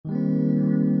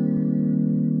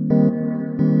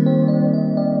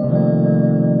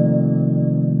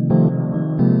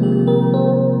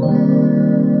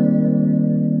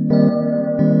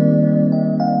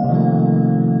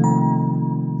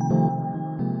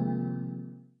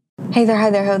Hey there, hi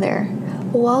there, ho there.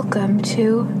 Welcome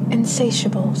to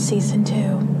Insatiable Season 2.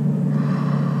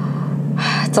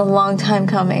 It's a long time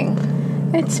coming.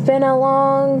 It's been a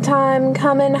long time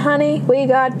coming, honey. We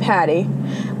got Patty.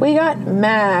 We got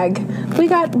Mag. We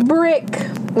got Brick.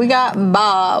 We got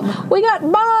Bob. We got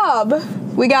Bob.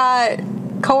 We got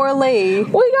Coralie.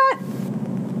 We got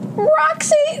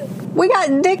Roxy. We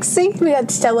got Dixie. We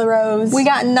got Stella Rose. We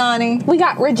got Nani. We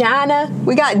got Regina.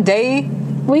 We got Day.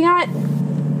 We got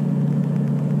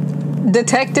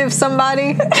Detective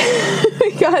somebody.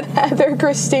 we got Heather,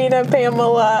 Christina,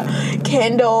 Pamela,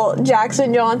 Kendall,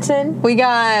 Jackson Johnson. We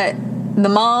got the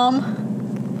mom.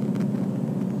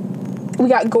 We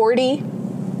got Gordy.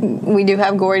 We do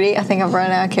have Gordy. I think I've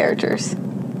run out of characters.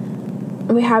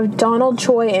 We have Donald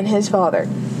Choi and his father.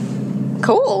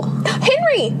 Cool.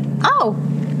 Henry! Oh.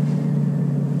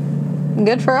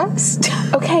 Good for us.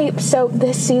 Okay, so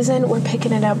this season, we're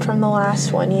picking it up from the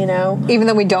last one, you know? Even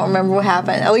though we don't remember what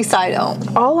happened. At least I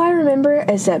don't. All I remember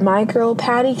is that my girl,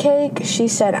 Patty Cake, she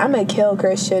said, I'm gonna kill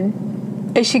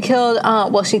Christian. She killed,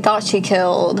 she thought she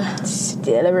killed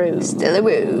Stella Rose. Stella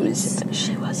Rose.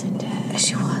 She wasn't dead.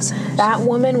 She wasn't. That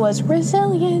woman was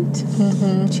resilient.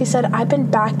 Mm-hmm. She said, I've been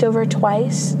backed over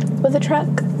twice with a truck,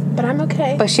 but I'm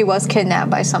okay. But she was kidnapped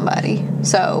by somebody.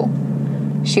 So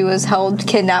she was held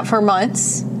kidnapped for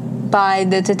months by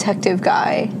the detective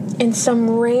guy. And some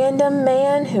random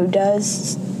man who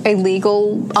does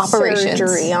illegal operations.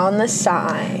 Surgery on the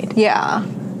side. Yeah.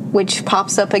 Which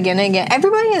pops up again and again.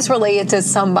 Everybody is related to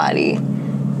somebody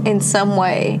in some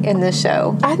way in this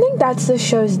show. I think that's the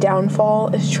show's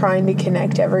downfall, is trying to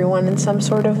connect everyone in some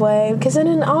sort of way. Because in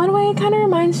an odd way, it kind of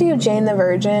reminds me of Jane the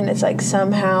Virgin. It's like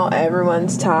somehow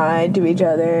everyone's tied to each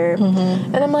other.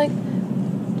 Mm-hmm. And I'm like,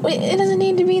 it doesn't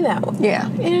need to be that way. Yeah.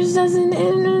 It doesn't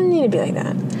need to be like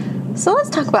that. So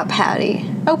let's talk about Patty.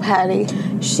 Oh, Patty.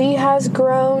 She has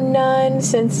grown none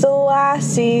since the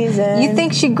last season. You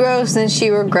think she grows, then she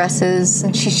regresses,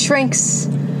 and she shrinks.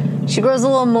 She grows a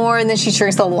little more, and then she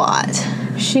shrinks a lot.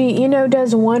 She,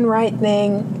 does one right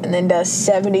thing, and then does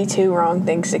 72 wrong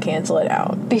things to cancel it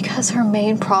out. Because her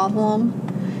main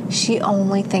problem, she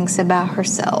only thinks about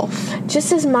herself.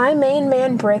 Just as my main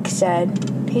man, Brick,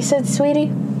 said. He said,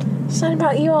 sweetie, it's not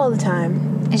about you all the time.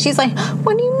 And she's like,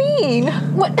 what do you mean?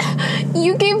 What?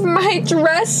 You gave my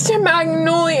dress to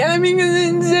Magnolia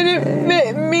because it didn't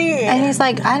fit me. And he's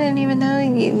like, I didn't even know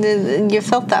you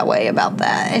felt that way about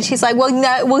that. And she's like, well,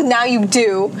 now you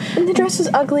do. And the dress was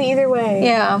ugly either way.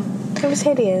 Yeah. It was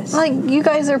hideous. Like, you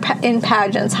guys are in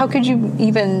pageants. How could you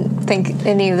even think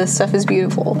any of this stuff is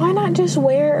beautiful? Why not just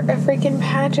wear a freaking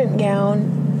pageant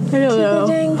gown? I don't know. To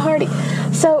the dang party.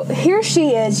 So here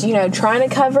she is, trying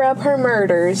to cover up her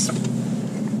murders.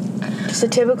 Just a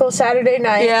typical Saturday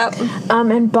night. Yep.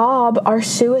 And Bob, our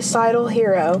suicidal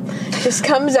hero, just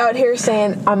comes out here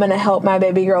saying, I'm going to help my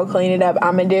baby girl clean it up.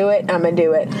 I'm going to do it. I'm going to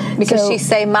do it. Because she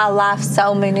saved my life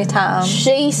so many times.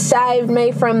 She saved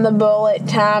me from the bullet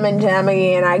time and time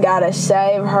again. I got to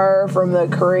save her from the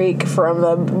creek, from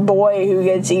the boy who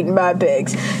gets eaten by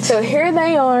pigs. So here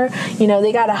they are.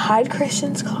 They got to hide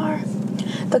Christian's car,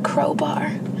 the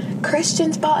crowbar,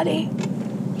 Christian's body.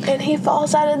 And he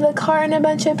falls out of the car and a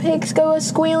bunch of pigs go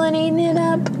squealing, eating it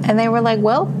up. And they were like,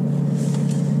 well,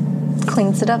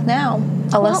 cleans it up now.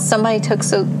 Unless somebody took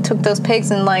those pigs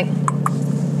and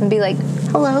be like,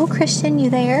 hello, Christian,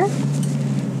 you there?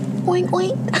 Oink,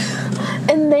 oink.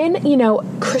 And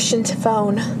then, Christian's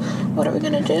phone. What are we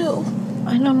going to do?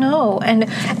 I don't know. And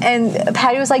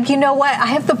Patty was like, you know what? I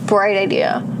have the bright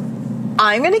idea.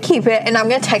 I'm going to keep it and I'm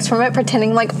going to text from it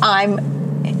pretending like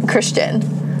I'm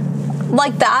Christian.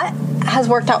 Like, that has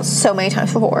worked out so many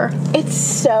times before. It's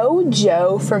so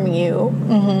Joe from you.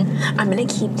 Mm-hmm. I'm going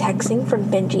to keep texting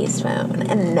from Benji's phone,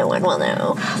 and no one will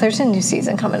know. There's a new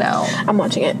season coming out. I'm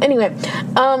watching it. Anyway,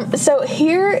 so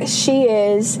here she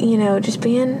is, just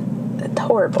being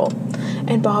horrible.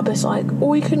 And Bob is like,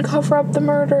 we can cover up the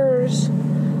murders.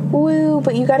 Woo,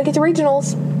 but you got to get to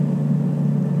regionals.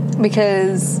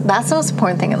 Because that's the most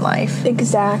important thing in life.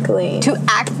 Exactly. To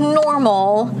act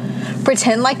normal,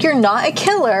 pretend like you're not a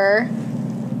killer,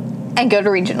 and go to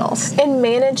regionals. And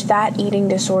manage that eating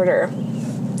disorder.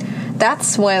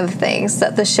 That's one of the things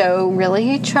that the show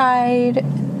really tried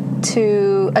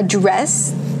to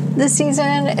address this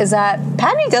season, is that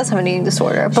Patty does have an eating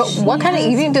disorder. But what kind of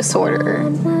eating disorder?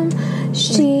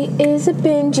 She is a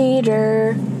binge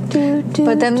eater.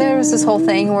 But then there was this whole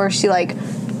thing where she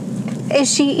is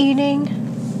she eating?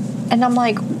 And I'm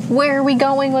like, where are we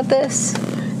going with this?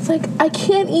 It's like, I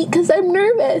can't eat because I'm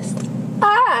nervous.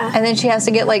 And then she has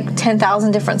to get like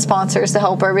 10,000 different sponsors to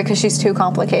help her because she's too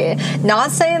complicated.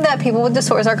 Not saying that people with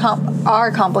disorders are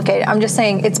complicated. I'm just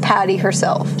saying it's Patty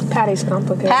herself. Patty's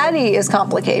complicated. Patty is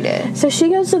complicated. So she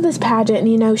goes to this pageant,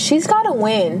 and, you know, she's got to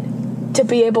win to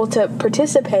be able to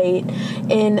participate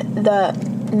in the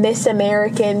Miss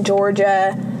American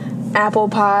Georgia apple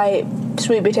pie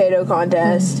sweet potato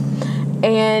contest.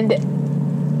 And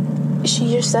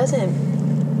she just doesn't.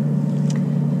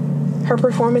 Her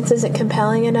performance isn't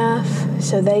compelling enough,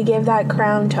 so they give that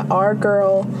crown to our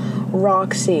girl,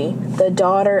 Roxy, the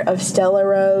daughter of Stella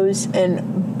Rose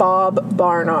and Bob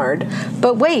Barnard.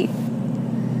 But wait,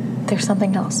 there's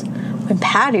something else. When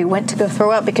Patty went to go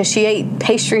throw up because she ate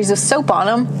pastries with soap on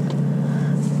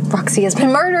them, Roxy has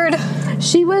been murdered.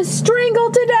 She was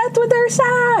strangled to death with her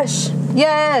sash.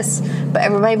 Yes, but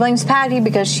everybody blames Patty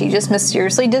because she just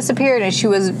mysteriously disappeared and she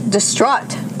was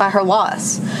distraught by her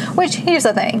loss. Which, here's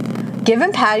the thing.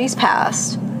 Given Patty's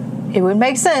past, it would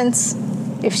make sense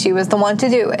if she was the one to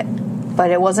do it. But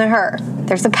it wasn't her.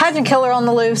 There's a pageant killer on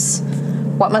the loose.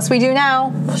 What must we do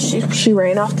now? She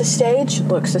ran off the stage.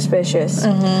 Looks suspicious.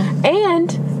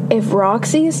 And if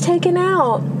Roxy is taken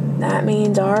out, that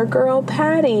means our girl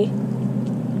Patty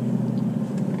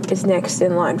is next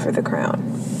in line for the crown.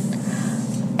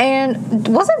 And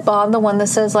wasn't Bob the one that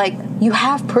says, like, you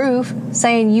have proof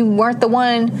saying you weren't the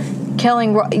one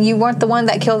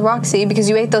that killed Roxy because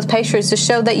you ate those pastries to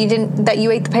show that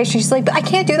you ate the pastries? She's like, but I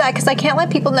can't do that because I can't let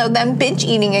people know that I'm binge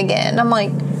eating again. I'm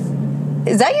like,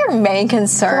 is that your main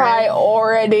concern?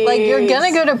 Priorities. Like, you're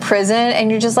gonna go to prison and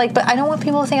you're just like, but I don't want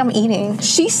people to think I'm eating.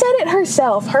 She said it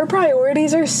herself. Her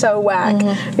priorities are so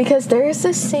whack. Because there's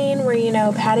this scene where, you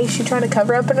know, Patty, she's trying to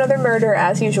cover up another murder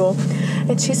as usual.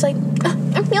 And she's like,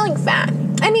 I'm feeling fat.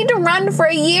 I need to run for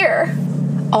a year.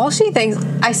 All she thinks,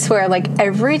 I swear, like,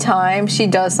 every time she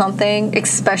does something,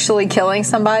 especially killing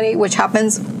somebody, which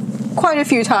happens quite a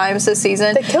few times this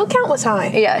season. The kill count was high.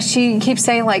 Yeah, she keeps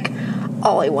saying, like,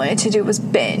 all I wanted to do was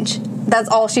binge. That's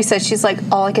all she said. She's like,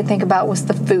 all I could think about was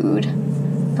the food.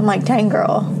 I'm like, dang,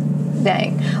 girl.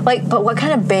 Dang. Like, but what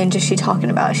kind of binge is she talking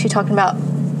about? Is she talking about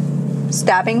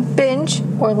stabbing binge?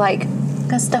 Or, like,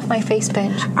 gonna stuff my face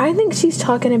binge? I think she's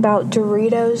talking about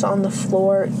Doritos on the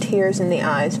floor, tears in the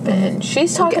eyes binge.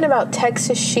 She's talking about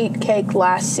Texas sheet cake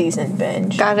last season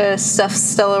binge. Gotta stuff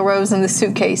Stella Rose in the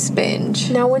suitcase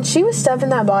binge. Now, when she was stuffing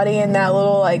that body in that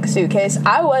little, like, suitcase,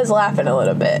 I was laughing a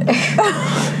little bit.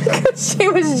 Because she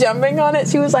was jumping on it.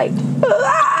 She was like,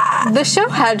 ah! The show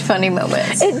had funny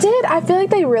moments. It did. I feel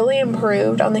like they really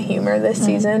improved on the humor this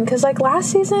season. Because, like,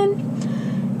 last season,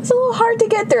 it's a little hard to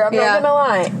get through, I'm not gonna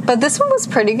lie. But this one was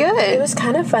pretty good. It was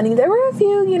kind of funny. There were a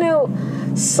few, you know,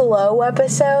 slow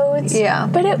episodes. Yeah.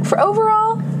 But for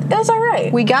overall, it was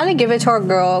alright. We gotta give it to our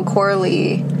girl,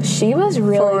 Coralie. She was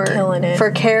really killing it. For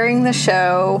carrying the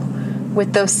show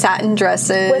with those satin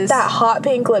dresses. With that hot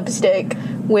pink lipstick.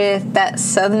 With that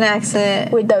southern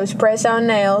accent. With those press-on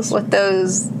nails. With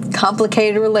those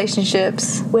complicated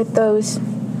relationships. With those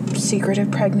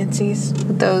secretive pregnancies.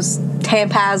 With those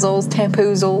tampoozles.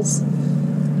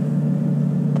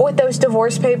 With those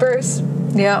divorce papers.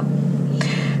 Yep.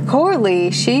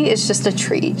 Coralie, she is just a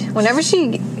treat. Whenever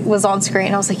she was on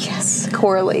screen, I was like, yes,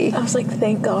 Coralie. I was like,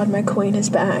 thank God my queen is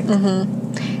back.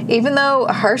 Even though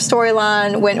her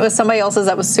storyline went with somebody else's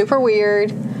that was super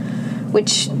weird,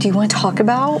 which, do you want to talk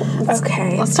about?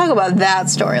 Okay. Let's talk about that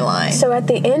storyline. So at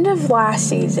the end of last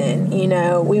season, you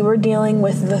know, we were dealing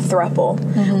with the throuple.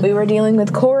 We were dealing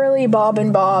with Coralie, Bob,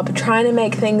 and Bob, trying to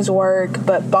make things work,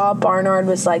 but Bob Barnard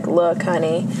was like, look,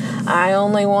 honey, I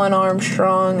only want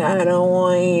Armstrong. I don't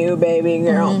want you, baby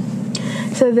girl.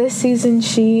 So this season,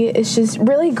 she is just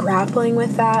really grappling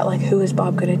with that. Like, who is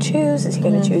Bob going to choose? Is he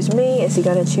going to choose me? Is he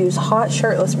going to choose hot,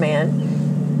 shirtless man?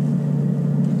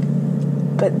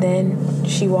 But then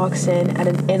she walks in at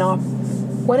an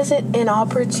inopportunity?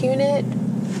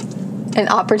 An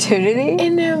opportunity?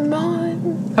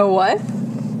 A what?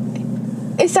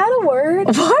 Is that a word?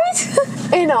 What?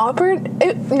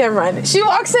 Never mind. She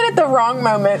walks in at the wrong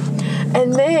moment.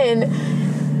 And then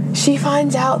she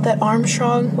finds out that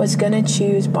Armstrong was going to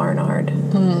choose Barnard.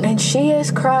 And she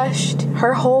is crushed.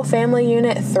 Her whole family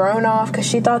unit thrown off because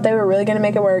she thought they were really going to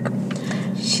make it work.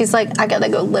 She's like, I gotta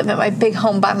go live in my big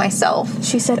home by myself.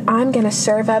 She said, I'm gonna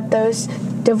serve up those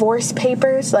divorce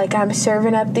papers like I'm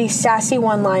serving up these sassy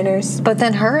one-liners. But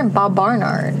then her and Bob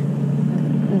Barnard,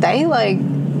 they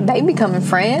becoming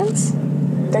friends.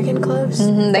 They're getting close.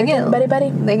 They getting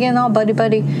buddy-buddy. They getting all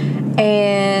buddy-buddy.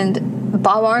 And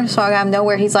Bob Armstrong out of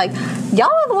nowhere, he's like, y'all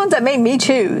are the ones that made me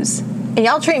choose. And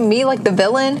y'all treat me like the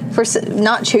villain for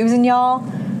not choosing y'all.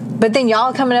 But then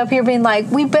y'all coming up here being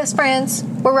like, we best friends.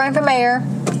 We're running for mayor.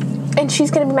 And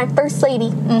she's going to be my first lady.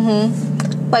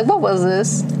 Like, what was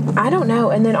this? I don't know.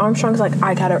 And then Armstrong's like,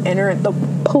 I got to enter the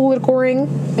political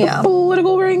ring. The Yeah.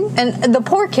 political ring. And the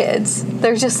poor kids,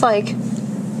 they're just like,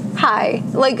 hi.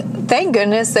 Like, thank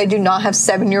goodness they do not have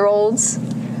 7-year-olds.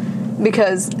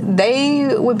 Because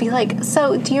they would be like,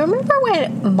 so do you remember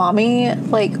when mommy,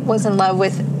 like, was in love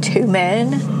with 2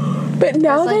 men? But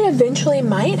now they eventually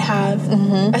might have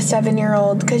a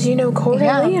 7-year-old. Because, you know,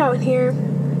 Coralie out here.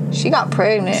 She got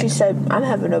pregnant. She said, I'm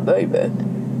having a baby.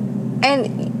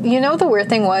 And you know the weird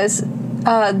thing was,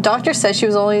 doctor said she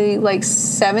was only like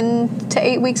 7 to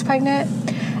 8 weeks pregnant,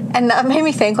 and that made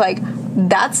me think like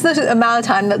that's the amount of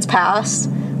time that's passed.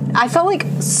 I felt like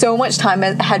so much time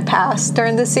had passed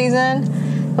during this season.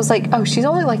 I was like, oh, she's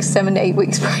only like 7 to 8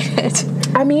 weeks pregnant.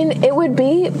 I mean, it would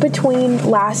be between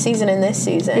last season and this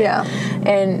season. Yeah.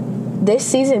 And this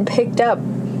season picked up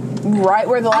right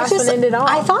where the last one ended off.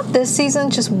 I thought this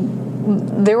season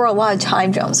there were a lot of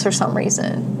time jumps for some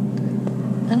reason.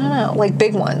 I don't know, like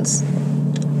big ones.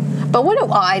 But what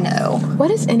do I know? What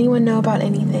does anyone know about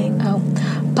anything? Oh,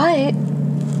 but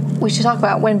we should talk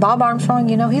about when Bob Armstrong,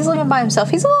 you know, he's living by himself.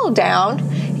 He's a little down.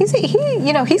 He's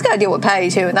got to deal with Patty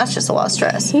too, and that's just a lot of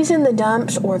stress. He's in the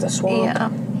dumps or the swamp.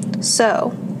 Yeah.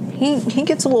 So he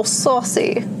gets a little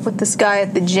saucy with this guy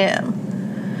at the gym.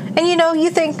 And you know, you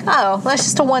think, oh, that's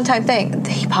just a one-time thing.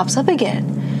 He pops up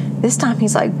again. This time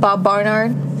he's like, Bob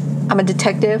Barnard, I'm a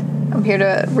detective. I'm here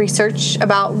to research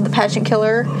about the pageant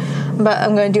killer, but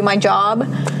I'm going to do my job.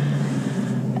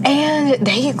 And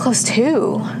they get close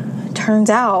too. Turns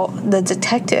out the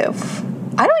detective,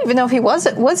 I don't even know if he was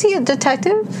he a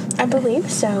detective? I believe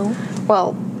so.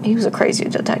 Well, he was a crazy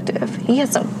detective. He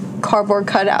had some cardboard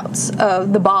cutouts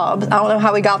of the Bobs. I don't know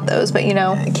how he got those, but you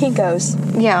know. Kinkos.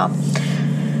 Yeah.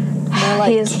 They're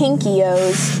like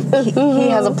kinkios. He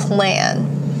has a plan.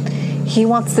 He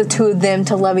wants the 2 of them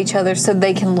to love each other so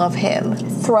they can love him.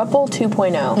 Thruple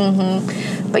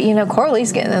 2.0. But you know,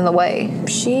 Corley's getting in the way.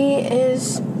 She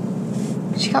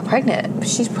got pregnant.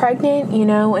 She's pregnant, you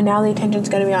know, and now the attention's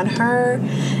going to be on her.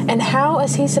 And how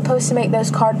is he supposed to make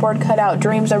those cardboard cutout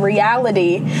dreams a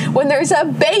reality when there's a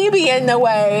baby in the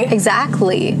way?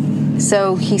 Exactly.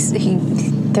 So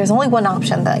there's only one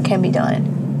option that can be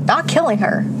done. Not killing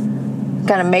her.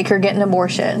 Gotta make her get an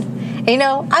abortion. And, you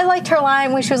know, I liked her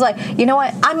line when she was like, you know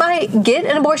what, I might get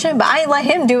an abortion, but I ain't let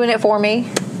him doing it for me.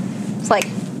 It's like,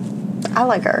 I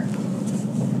like her.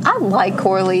 I like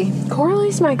Coralie.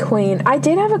 Coralie's my queen. I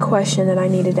did have a question that I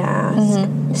needed to ask.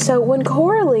 So when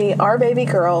Coralie, our baby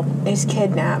girl, is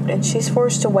kidnapped and she's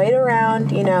forced to wait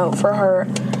around, you know, for her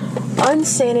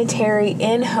unsanitary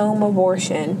in-home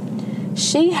abortion,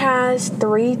 she has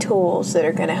 3 tools that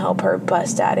are going to help her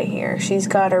bust out of here. She's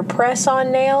got her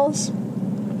press-on nails,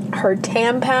 her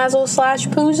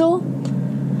Tampazzle/Poozle,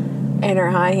 and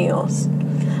her high heels.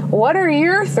 What are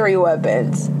your 3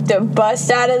 weapons to bust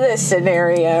out of this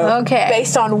scenario? Okay.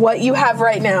 Based on what you have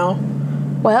right now.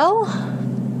 Well,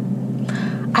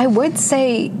 I would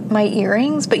say my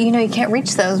earrings, but you know, you can't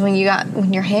reach those when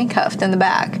you're handcuffed in the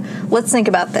back. Let's think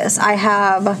about this. I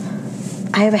have a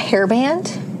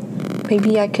hairband.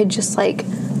 Maybe I could just like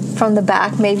from the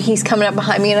back, maybe he's coming up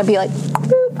behind me and I'd be like,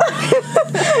 boop.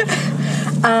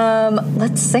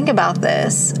 Let's think about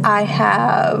this. I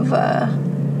have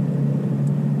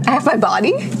my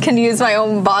body. Can use my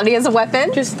own body as a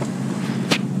weapon.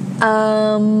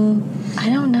 I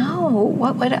don't know.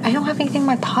 I don't have anything in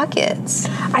my pockets.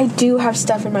 I do have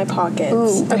stuff in my pockets.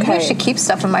 Ooh, maybe I should keep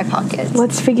stuff in my pockets.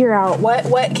 Let's figure out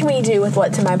what can we do with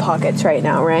what's in my pockets right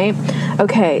now, right?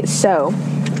 Okay, so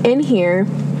in here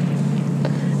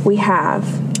we have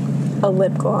a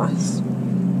lip gloss,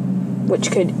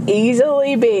 which could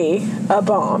easily be a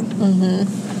bomb.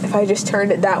 If I just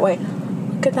turned it that way.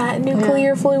 Look at that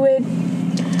nuclear fluid.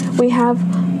 We have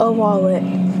a wallet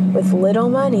with little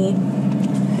money.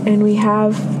 And we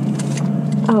have,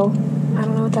 I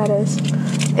don't know what that is.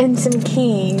 And some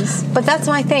keys. But that's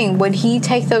my thing. Would he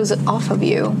take those off of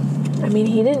you? I mean,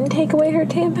 he didn't take away her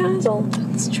Tampazzle.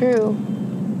 That's true.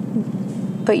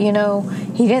 But, you know,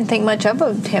 he didn't think much of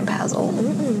a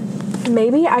Tampazzle.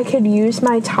 Maybe I could use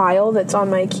my tile that's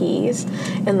on my keys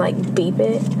and, like, beep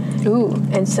it. Ooh.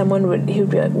 And someone would be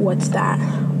like, what's that?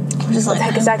 Just What the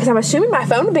heck is that? Because I'm assuming my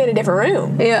phone would be in a different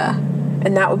room. Yeah.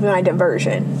 And that would be my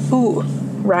diversion. Ooh.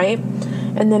 Right?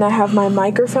 And then I have my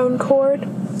microphone cord.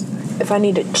 If I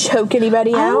need to choke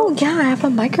anybody out. Oh, yeah, I have a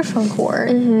microphone cord.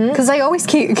 Because I always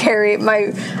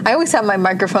I always have my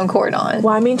microphone cord on.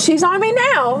 Well, I mean, she's on me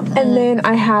now. And then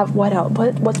I have, what else?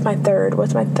 What's my third?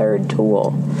 What's my third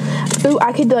tool? Ooh,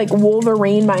 I could, like,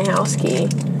 Wolverine my house key.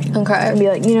 Okay. And be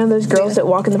like, you know those girls that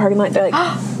walk in the parking lot? They're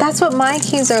like, that's what my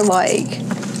keys are like.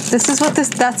 This is what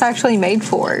that's actually made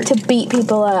for. To beat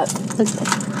people up.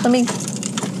 Let me.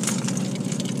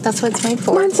 That's what it's made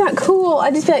for. Mine's not cool.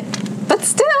 I just feel like, But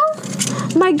still,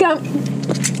 my gum.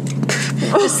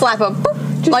 just slap them.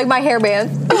 Boop, like my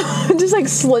hairband. Just like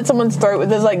slit someone's throat with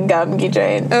this like gum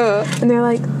keychain. And they're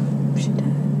like,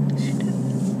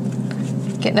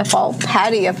 getting a fall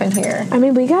Patty up in here. I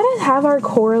mean, we gotta have our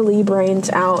Coralie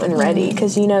brains out and ready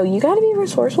because, you know, you gotta be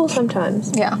resourceful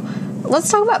sometimes. Yeah.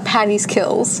 Let's talk about Patty's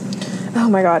kills. Oh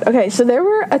my god. Okay, so there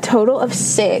were a total of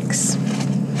 6.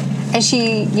 And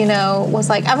she, you know, was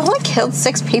like, I've only killed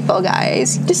 6 people,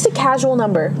 guys. Just a casual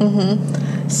number.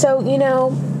 Mm-hmm. So, you know,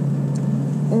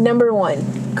 number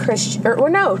 1, Christian, or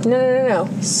no.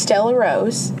 Stella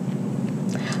Rose.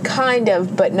 Kind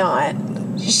of, but not.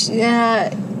 She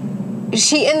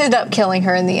ended up killing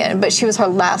her in the end, but she was her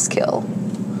last kill.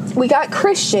 We got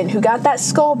Christian, who got that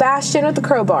skull bashed in with the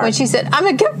crowbar. When she said, I'm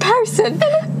a good person. I'm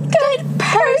a good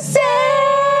person.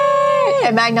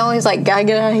 And Magnolia's like, gotta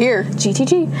get out of here.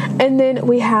 GTG. And then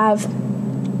we have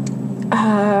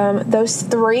those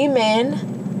 3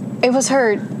 men. It was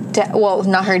her dad. Well,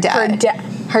 not her dad.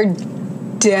 Her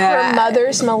dad. Her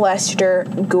mother's molester,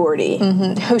 Gordy.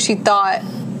 Mm-hmm. Who she thought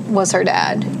was her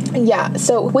dad. Yeah,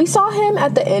 so we saw him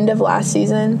at the end of last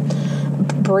season,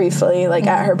 briefly, like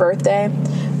at her birthday.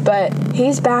 But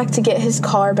he's back to get his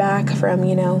car back from,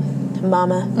 you know,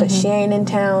 Mama. But she ain't in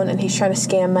town, and he's trying to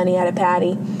scam money out of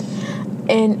Patty.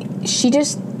 And she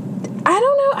just, I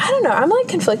don't know. I'm like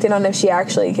conflicted on if she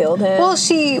actually killed him. Well,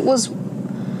 she was.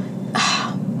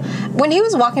 When he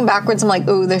was walking backwards, I'm like,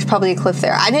 ooh, there's probably a cliff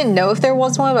there. I didn't know if there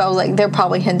was one, but I was like, they're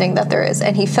probably hinting that there is.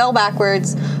 And he fell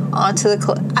backwards onto the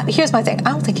cliff. Here's my thing.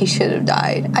 I don't think he should have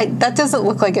died. That doesn't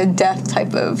look like a death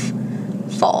type of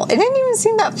fall. It didn't even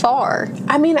seem that far.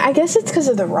 I mean, I guess it's because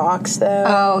of the rocks, though.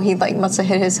 Oh, he like must have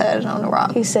hit his head on a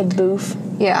rock. He said boof.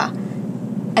 Yeah.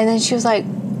 And then she was like,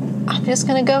 I'm just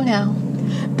going to go now.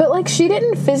 But, like, she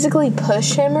didn't physically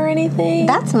push him or anything.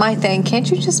 That's my thing. Can't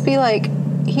you just be like,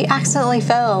 he accidentally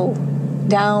fell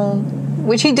down,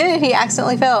 which he did. He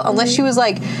accidentally fell. Unless she was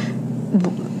like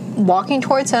walking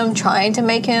towards him, trying to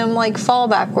make him like fall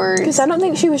backwards. Because I don't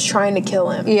think she was trying to kill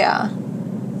him. Yeah.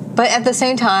 But at the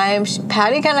same time,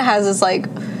 Patty kind of has this like,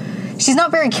 she's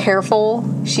not very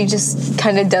careful. She just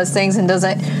kind of does things and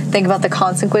doesn't think about the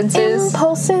consequences.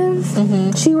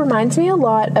 Impulsive. She reminds me a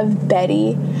lot of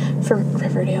Betty from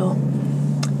Riverdale.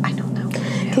 I don't know.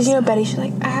 Because, you know, Betty, she's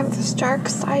like, I have this dark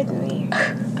side in me.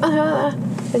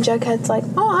 And Jughead's like,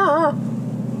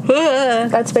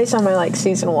 That's based on my, like,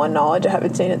 season 1 knowledge. I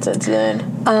haven't seen it since then.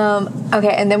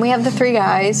 Okay, and then we have the 3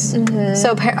 guys.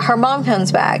 So her mom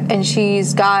comes back, and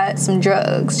she's got some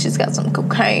drugs. She's got some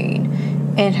cocaine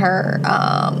in her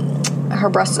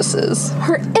breastises.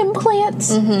 Her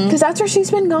implants. Because that's where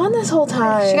she's been gone this whole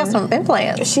time. She got some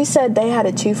implants. She said they had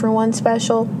a 2-for-1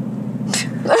 special.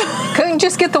 Couldn't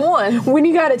just get the one. When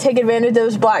you gotta take advantage of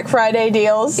those Black Friday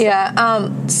deals. Yeah,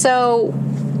 so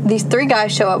these 3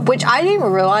 guys show up, which I didn't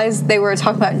even realize they were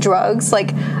talking about drugs.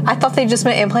 Like, I thought they just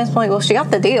meant implants. I'm like, well, she got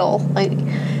the deal. Like,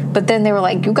 but then they were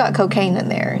like, you got cocaine in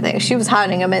there. She was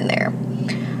hiding them in there.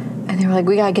 And they were like,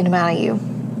 we gotta get them out of you.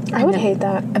 I would hate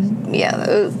that.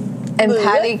 Yeah.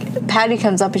 And Patty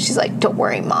comes up and she's like, don't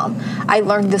worry, Mom. I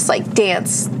learned this, like,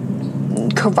 dance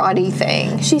karate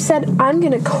thing. She said, I'm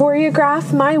gonna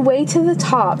choreograph my way to the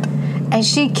top. And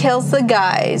she kills the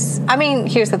guys. I mean,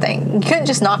 here's the thing. You couldn't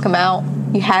just knock them out.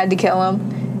 You had to kill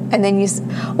them. And then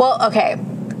well, okay.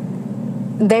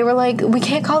 They were like, we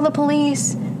can't call the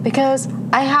police because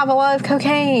I have a lot of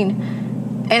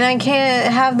cocaine. And I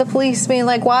can't have the police being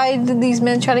like, why did these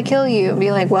men try to kill you? And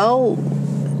be like, well,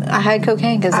 I had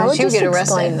cocaine because then she would get arrested.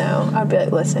 Explain, though. I'd be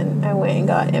like, listen, I went and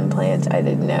got implants. I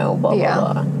didn't know, blah,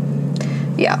 blah, blah.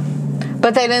 Yeah.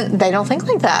 But they don't think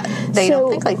like that. They don't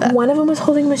think like that. One of them was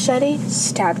holding a machete,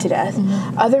 stabbed to death.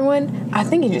 Other one, I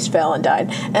think he just fell and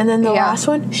died. And then the last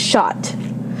one, shot.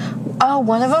 Oh,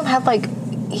 one of them had like,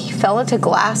 he fell into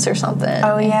glass or something.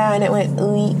 Oh, yeah, and it went,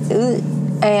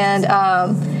 And,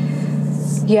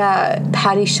 yeah,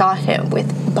 Patty shot him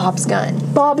with Bob's gun.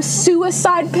 Bob's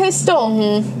suicide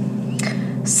pistol.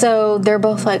 So they're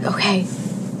both like, okay,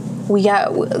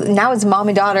 now it's mom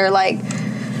and daughter, like,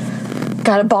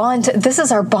 gotta bond. This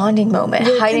is our bonding moment.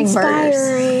 We're hiding conspiring.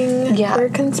 murders. Yeah. We're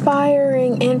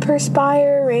conspiring and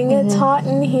perspiring. It's hot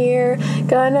in here.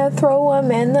 Gonna throw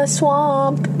them in the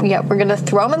swamp. Yeah, we're gonna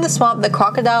throw them in the swamp. The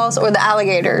crocodiles or the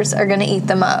alligators are gonna eat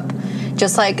them up.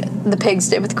 Just like the pigs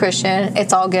did with Christian.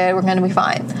 It's all good. We're gonna be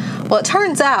fine. Well, it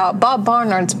turns out Bob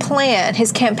Barnard's plan,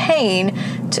 his campaign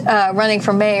running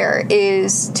for mayor,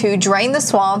 is to drain the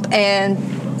swamp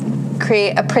and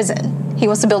create a prison. He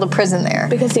wants to build a prison there.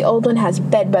 Because the old one has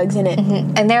bed bugs in it.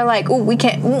 And they're like, oh, we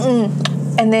can't.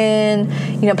 And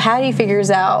then, Patty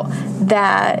figures out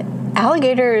that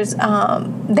alligators, they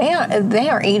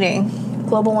aren't eating.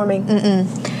 Global warming.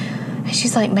 And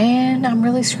she's like, man, I'm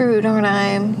really screwed, aren't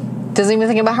I? Doesn't even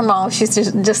think about her mom. She's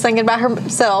just thinking about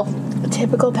herself.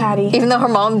 Typical Patty. Even though her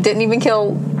mom didn't even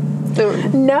kill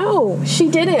No, she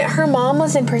didn't. Her mom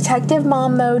was in protective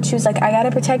mom mode. She was like, I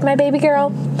gotta protect my baby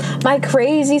girl. My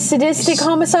crazy, sadistic,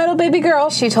 homicidal baby girl.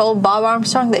 She told Bob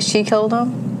Armstrong that she killed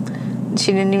him.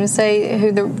 She didn't even say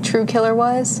who the true killer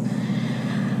was.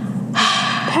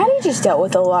 Patty just dealt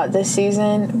with a lot this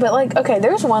season. But, okay,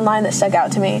 there's one line that stuck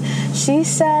out to me. She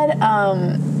said,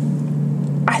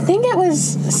 I think it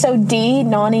was, Dee,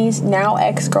 Nani's now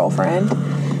ex-girlfriend,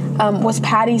 was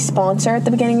Patty's sponsor at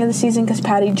the beginning of the season because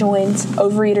Patty joins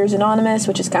Overeaters Anonymous,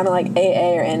 which is kind of like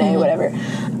AA or NA, whatever.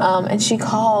 And she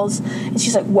calls, and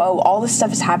she's like, whoa, all this stuff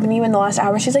has happened to you in the last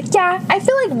hour? She's like, yeah, I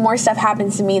feel like more stuff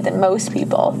happens to me than most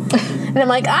people. And I'm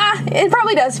like, it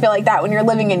probably does feel like that when you're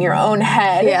living in your own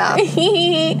head. Yeah.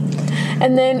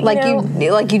 And then,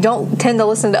 you don't tend to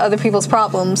listen to other people's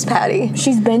problems, Patty.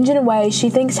 She's binging away.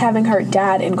 She thinks having her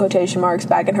dad, in quotation marks,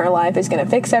 back in her life is going to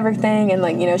fix everything. And,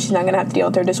 she's not going to have to deal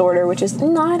with her disorder, which is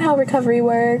not how recovery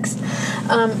works.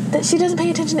 That she doesn't pay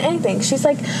attention to anything. She's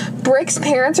like, Brick's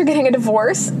parents are getting a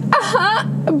divorce.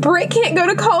 Brick can't go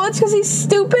to college because he's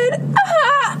stupid.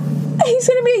 He's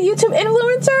going to be a YouTube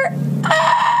influencer.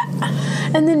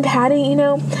 And then Patty,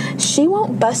 she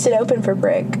won't bust it open for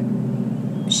Brick.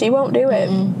 She won't do it.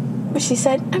 But she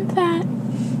said, I'm fat.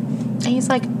 And he's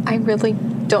like, I really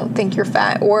don't think you're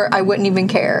fat, or I wouldn't even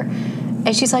care.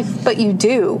 And she's like, but you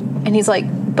do. And he's like,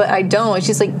 but I don't. And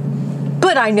she's like,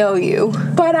 but I know you.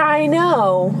 But I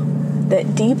know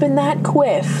that deep in that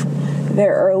quiff,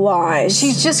 there are lies.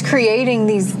 She's just creating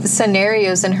these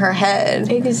scenarios in her head.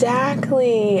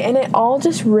 Exactly. And it all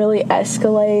just really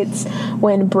escalates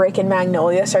when Brick and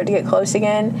Magnolia start to get close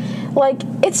again.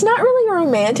 It's not really a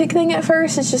romantic thing at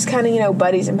first. It's just kind of,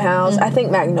 buddies and pals. I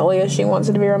think Magnolia, she wants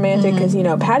it to be romantic because,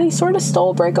 Patty sort of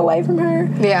stole Brick away from her.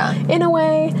 Yeah. In a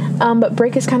way. But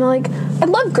Brick is kind of like, I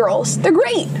love girls. They're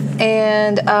great.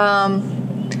 And,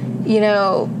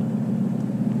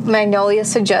 Magnolia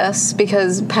suggests,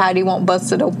 because Patty won't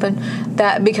bust it open,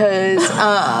 that because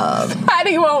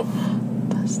Patty won't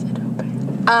bust it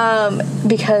open.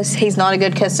 Because he's not a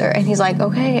good kisser. And he's like,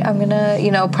 okay, I'm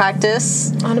gonna,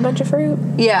 practice. On a bunch of fruit.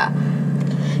 Yeah.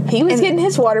 He was getting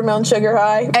his watermelon sugar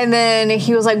high. And then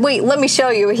he was like, wait, let me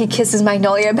show you. He kisses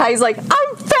Magnolia, and Patty's like,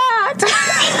 I'm fat!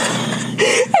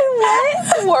 In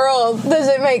what world does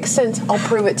it make sense? I'll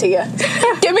prove it to you.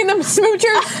 Give me them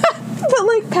smoochers.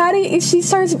 But, Patty, she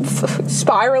starts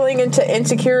spiraling into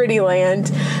insecurity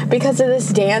land because of this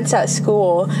dance at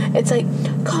school. It's like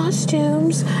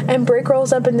costumes, and Brick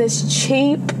rolls up in this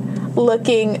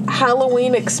cheap-looking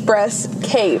Halloween Express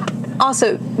cape.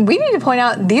 Also, we need to point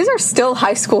out, these are still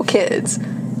high school kids.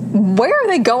 Where are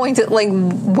they going to,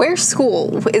 where's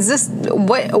school? Is this,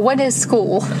 what is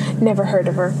school? Never heard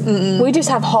of her. We just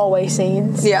have hallway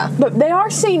scenes. Yeah. But they are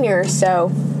seniors,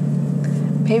 so...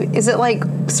 Maybe, is it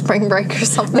spring break or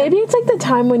something? Maybe it's the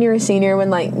time when you're a senior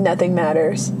when nothing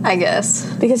matters. I guess.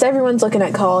 Because everyone's looking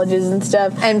at colleges and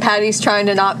stuff. And Patty's trying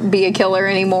to not be a killer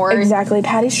anymore. Exactly.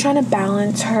 Patty's trying to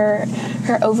balance her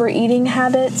overeating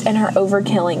habits and her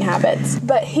overkilling habits.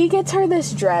 But he gets her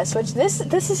this dress, which this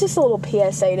is just a little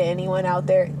PSA to anyone out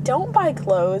there. Don't buy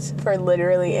clothes for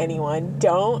literally anyone.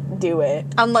 Don't do it.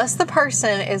 Unless the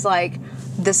person is like,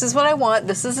 this is what I want,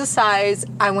 this is the size,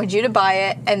 I want you to buy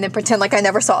it, and then pretend like I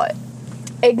never saw it.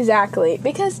 Exactly.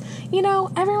 Because,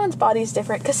 everyone's body's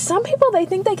different. Because some people, they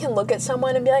think they can look at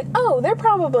someone and be like, oh, they're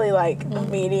probably,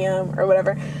 medium or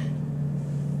whatever.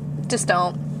 Just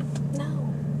don't.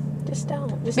 No. Just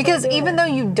don't. Because even though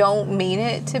you don't mean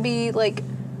it to be,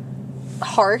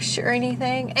 harsh or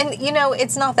anything, and,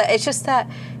 it's not that. It's just that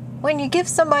when you give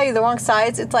somebody the wrong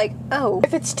size, it's like, oh.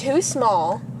 If it's too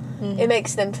small... it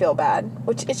makes them feel bad,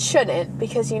 which it shouldn't,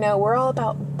 because, we're all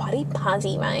about body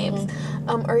posy vibes.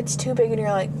 Or it's too big and you're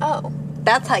like, oh.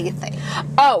 That's how you think.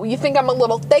 Oh, you think I'm a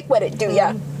little thick with it, do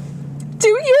ya? Do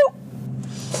you?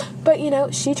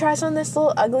 But, she tries on this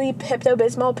little ugly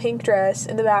Pepto-Bismol pink dress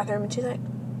in the bathroom, and she's like,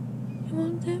 you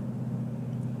want it?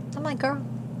 I'm like, girl,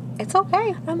 it's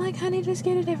okay. I'm like, honey, just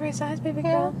get a different size, baby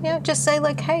girl. Yeah, just say,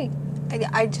 hey,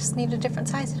 I just need a different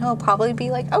size, and he'll probably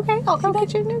be like, okay, I'll go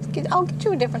get you I'll get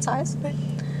you a different size.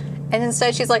 And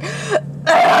instead she's like,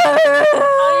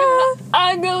 I'm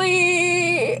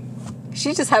ugly.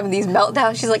 She's just having these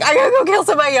meltdowns. She's like, I gotta go kill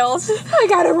somebody else. I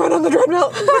gotta run on the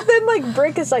treadmill. But then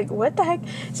Brick is like, what the heck?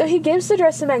 So he gives the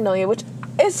dress to Magnolia, which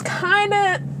is kind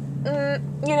of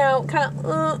you know, kind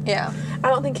of. Yeah. I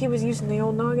don't think he was using the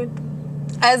old noggin.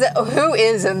 Who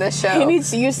is in this show? He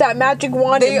needs to use that magic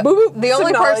wand and boop, the some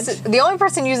only knowledge. person, the only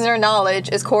person using her knowledge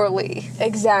is Coralie.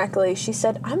 Exactly. She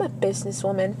said, I'm a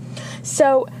businesswoman.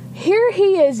 So here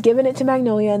he is giving it to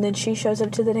Magnolia, and then she shows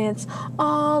up to the dance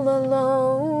all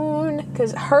alone.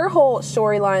 Because her whole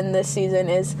storyline this season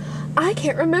is, I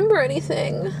can't remember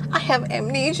anything. I have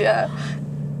amnesia.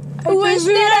 I wish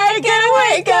that I could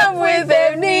wake up with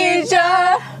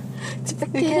amnesia. To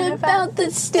forget about the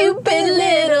stupid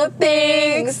little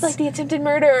things. Like the attempted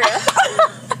murder.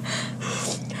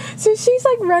 So she's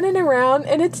like running around,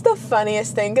 and it's the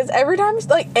funniest thing because every time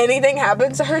like anything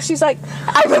happens to her, she's like,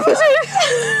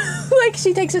 like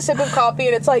she takes a sip of coffee,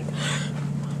 and it's like,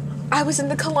 I was in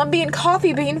the Colombian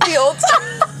coffee bean fields.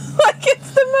 Like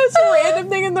it's the most random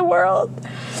thing in the world.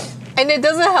 And it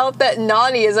doesn't help that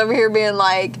Nani is over here being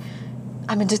like,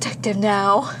 I'm a detective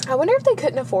now. I wonder if they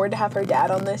couldn't afford to have her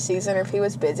dad on this season, or if he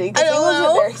was busy. I Because he don't wasn't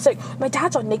know. there. He's like, my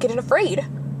dad's on Naked and Afraid.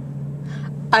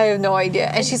 I have no idea.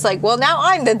 And she's like, well, now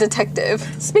I'm the detective.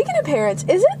 Speaking of parents,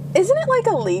 isn't it like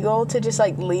illegal to just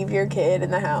like leave your kid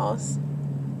in the house?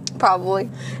 Probably.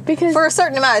 Because For a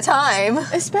certain amount of time.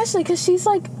 especially because she's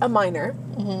like a minor,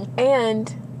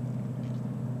 and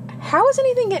how is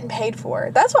anything getting paid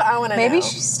for? That's what I want to know. Maybe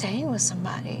she's staying with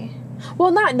somebody.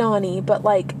 Well, not Nani, but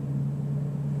like,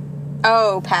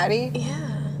 Oh, Patty?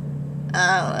 yeah,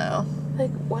 I don't know.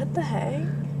 like what the heck?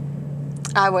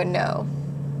 I wouldn't know.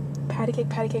 Patty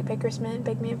cake, baker's man,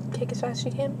 bake me a cake as fast as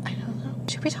you can. I don't know.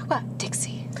 Should we talk about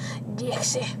Dixie?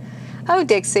 Dixie. Oh,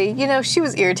 Dixie. You know, she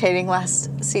was irritating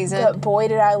last season. But boy,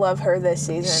 did I love her this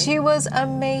season. She was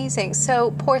amazing.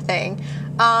 So, poor thing.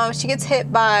 She gets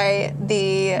hit by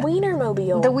the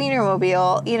Wienermobile.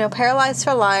 Wienermobile. You know, paralyzed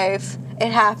for life.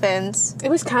 It happens. It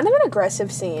was kind of an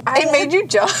aggressive scene. It made you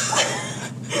jump.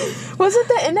 Was it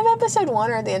the end of episode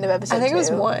 1 or the end of episode 2? I think it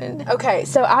was 1. Okay,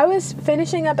 so I was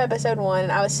finishing up episode 1,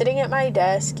 and I was sitting at my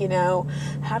desk, you know,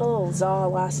 had a little zaw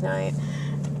last night.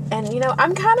 And, you know,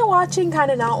 I'm kind of watching, kind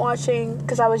of not watching,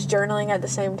 because I was journaling at the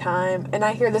same time, and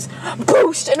I hear this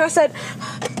boost, and I said...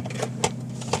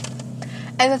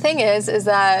 And the thing is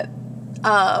that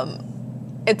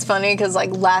it's funny because,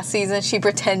 like, last season she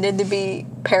pretended to be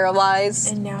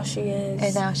paralyzed. And now she is.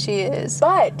 And now she is.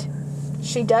 But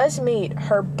she does meet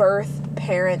her birth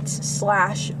parents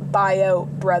 / bio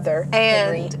brother,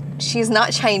 Henry. And she's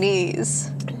not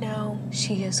Chinese. No.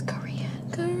 She is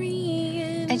Korean.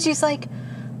 Korean. And she's like,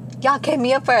 y'all gave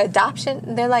me up for adoption?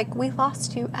 And they're like, we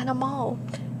lost you at a mall.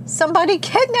 Somebody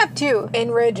kidnapped you.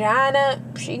 In Regina,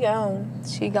 she gone.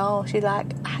 She gone. She's like,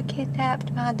 I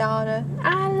kidnapped my daughter.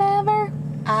 I love her.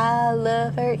 I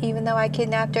love her, even though I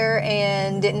kidnapped her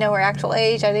and didn't know her actual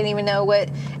age. I didn't even know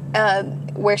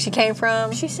where she came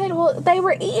from. She said, well, they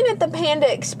were eating at the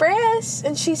Panda Express.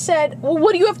 And she said, well,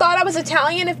 would you have thought I was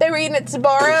Italian if they were eating at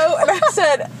Sbarro? And I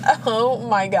said, oh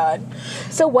my God.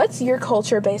 So what's your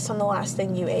culture based on the last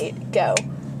thing you ate? Go.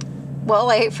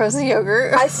 Well, I ate frozen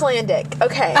yogurt. Icelandic.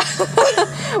 Okay.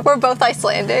 We're both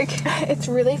Icelandic. It's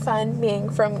really fun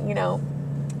being from, you know,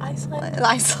 Iceland.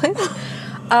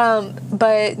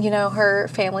 But, you know, her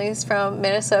family's from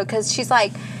Minnesota because she's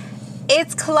like,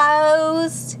 it's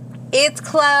closed. It's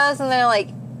closed. And they're like,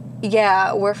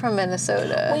 yeah, we're from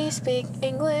Minnesota. We speak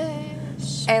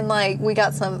English. And, like, we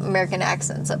got some American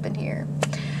accents up in here.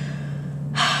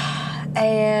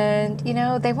 And, you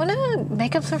know, they want to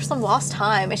make up for some lost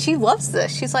time. And she loves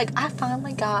this. She's like, I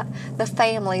finally got the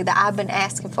family that I've been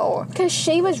asking for. Because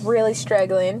she was really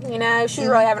struggling, you know. She was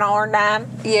really having a hard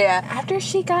time. Yeah. After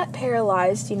she got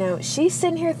paralyzed, you know, she's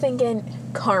sitting here thinking,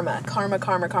 karma.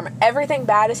 Everything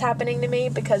bad is happening to me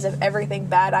because of everything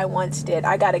bad I once did.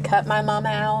 I got to cut my mama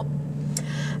out.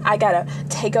 I got to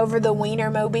take over the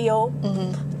Wienermobile.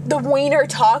 Mm-hmm. The Wiener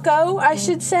Taco, I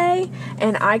should say.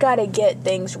 And I got to get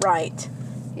things right.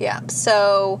 Yeah.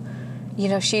 So, you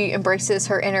know, she embraces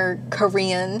her inner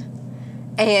Korean.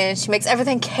 And she makes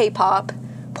everything K-pop.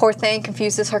 Poor thing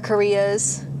confuses her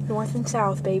Koreas. North and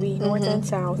South, baby. North and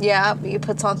South. Yeah. He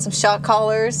puts on some shock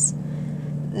collars.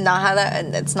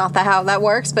 It's not how that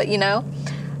works, but you know,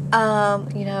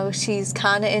 she's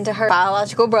kind of into her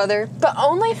biological brother. But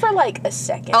only for like a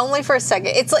second. Only for a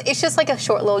second. It's just like a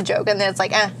short little joke, and then it's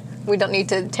like, we don't need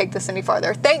to take this any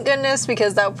farther. Thank goodness,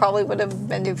 because that probably would have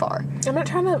been too far. I'm not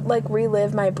trying to like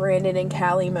relive my Brandon and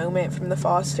Callie moment from the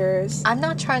Fosters. I'm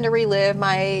not trying to relive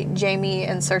my Jamie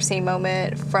and Cersei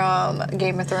moment from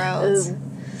Game of Thrones. Ooh.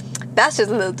 That's just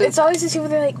a little too. It's always the scene where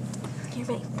they're like, you're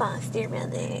my foster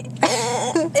brother.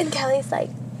 And Callie's like,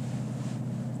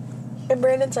 and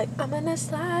Brandon's like, I'm gonna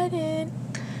slide in.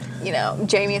 you know,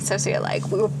 Jamie and Cersei are like,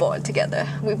 we were born together.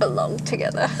 We belong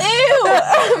together.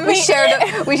 Ew!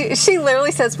 She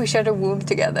literally says we shared a womb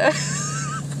together.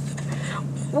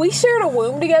 We shared a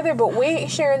womb together, but we ain't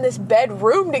sharing this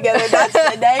bedroom together. That's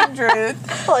the dang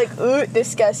truth. Like, ooh,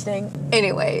 disgusting.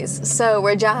 Anyways, so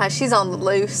Regina, she's on the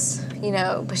loose, you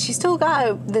know, but she still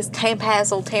got this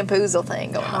tampoozle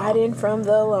thing going on. Hiding from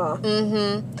the law.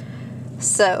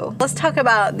 So, let's talk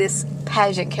about this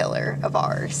pageant killer of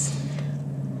ours.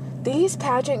 These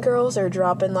pageant girls are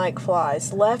dropping like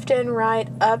flies. Left and right,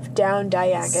 up, down,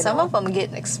 diagonal. Some of them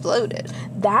getting exploded.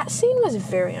 That scene was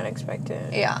very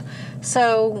unexpected. Yeah.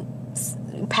 So,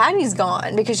 Patty's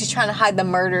gone because she's trying to hide the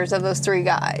murders of those 3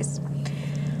 guys.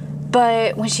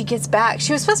 But when she gets back,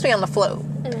 she was supposed to be on the float.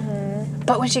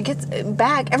 But when she gets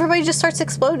back, everybody just starts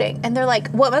exploding. And they're like,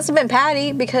 well, it must have been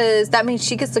Patty because that means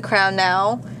she gets the crown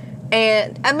now.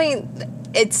 And, I mean,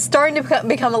 it's starting to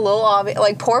become a little obvious.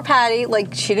 Like, poor Patty,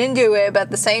 like, she didn't do it. But at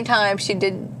the same time,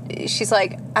 she's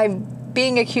like, I'm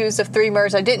being accused of 3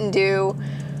 murders I didn't do.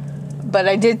 But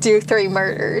I did do 3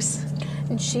 murders.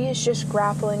 And she is just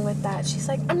grappling with that. She's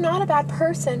like, I'm not a bad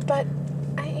person, but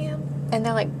I am. And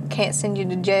they're like, can't send you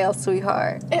to jail,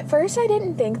 sweetheart. At first, I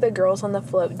didn't think the girls on the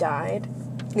float died.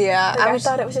 Yeah. Like, I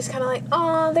thought it was just kind of like,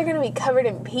 oh, they're going to be covered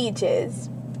in peaches.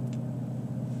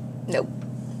 Nope.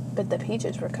 But the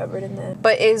peaches were covered in the...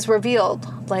 But it is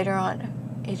revealed later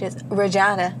on. It is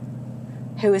Regina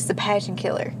who is the pageant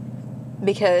killer.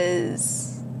 Because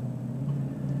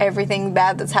everything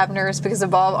bad that's happened to her is because of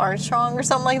Bob Armstrong or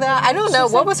something like that. I don't know.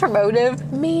 What was her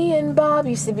motive? Me and Bob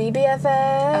used to be BFFs.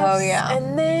 Oh, yeah.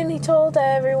 And then he told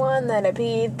everyone that I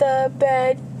peed the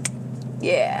bed.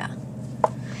 Yeah.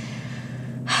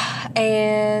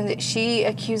 And she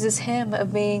accuses him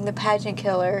of being the pageant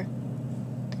killer.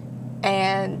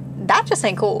 And that just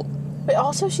ain't cool. But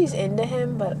also she's into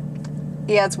him, but...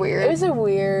 Yeah, it's weird. It was a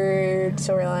weird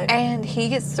storyline. And he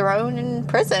gets thrown in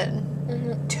prison.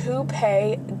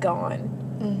 Toupee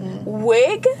gone.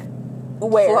 Wig?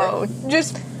 Where? Flown.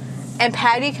 Just... And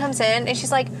Patty comes in and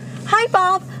she's like, hi,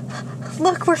 Bob.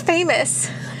 Look, we're famous.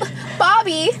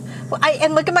 Bobby!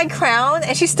 And look at my crown.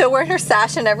 And she's still wearing her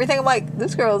sash and everything. I'm like,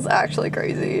 this girl's actually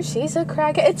crazy. She's a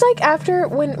crackhead. It's like after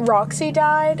when Roxy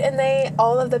died and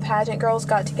all of the pageant girls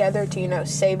got together to, you know,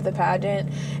 save the pageant.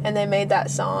 And they made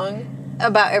that song.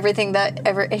 About everything that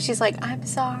ever... And she's like, I'm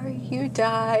sorry you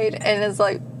died. And it's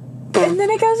like... And then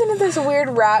it goes into this weird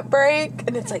rap break.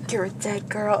 And it's like, you're a dead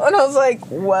girl. And I was like,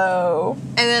 whoa.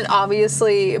 And then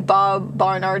obviously Bob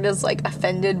Barnard is like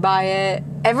offended by it.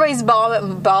 Everybody's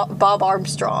Bob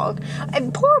Armstrong.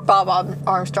 And poor Bob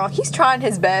Armstrong. He's trying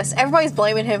his best. Everybody's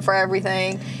blaming him for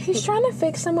everything. He's trying to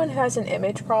fix someone who has an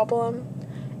image problem.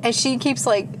 And she keeps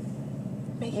like...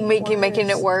 Making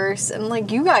it worse. And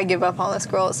like, you gotta give up on this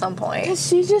girl at some point. Because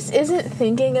she just isn't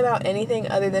thinking about anything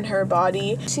other than her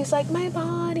body. She's like, my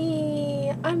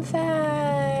body, I'm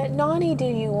fat. Nani, do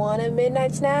you want a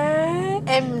midnight snack?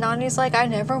 And Nani's like, I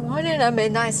never wanted a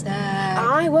midnight snack.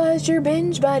 I was your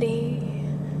binge buddy.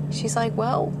 She's like,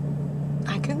 well,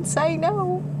 I couldn't say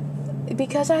no.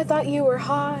 Because I thought you were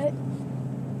hot.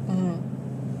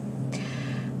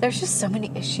 There's just so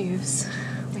many issues.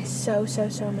 So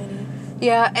many.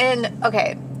 Yeah, and,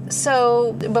 okay,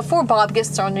 so before Bob gets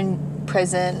thrown in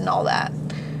prison and all that,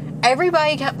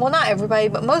 everybody, well, not everybody,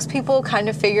 but most people kind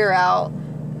of figure out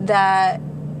that,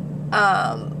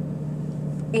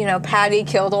 you know, Patty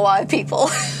killed a lot of people.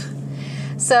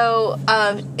 So,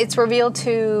 it's revealed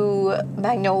to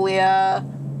Magnolia,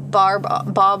 Bob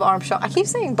Armstrong. I keep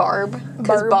saying Barb,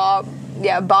 because Bob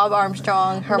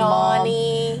Armstrong, her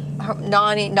Nani. mom.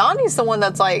 Nani's the one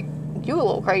that's like, you a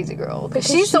little crazy girl. Because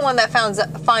she's the one that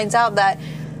finds out that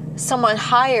someone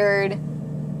hired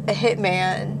a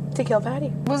hitman. To kill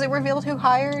Patty. Was it revealed who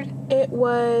hired? It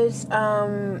was,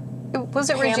 Was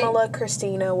it Pamela,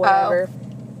 Christina, whatever.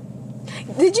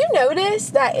 Oh. Did you notice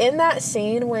that in that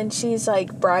scene when she's,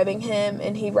 like, bribing him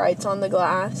and he writes on the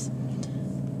glass?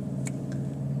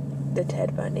 The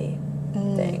Ted Bundy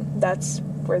thing. That's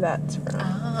where that's from.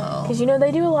 Oh. Because, you know,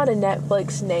 they do a lot of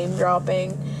Netflix name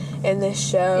dropping in this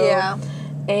show. Yeah.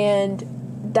 And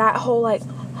that whole, like,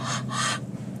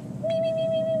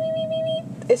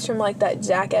 it's from, like, that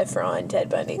Zac Efron Ted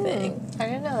Bundy thing. I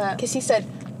didn't know that. Because he said,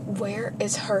 where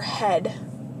is her head?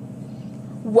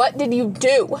 What did you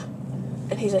do?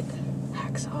 And he's like,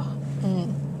 hacksaw.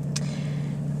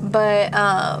 But,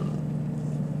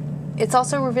 it's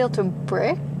also revealed to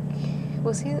Brick.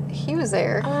 Was he was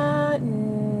there.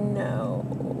 No.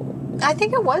 I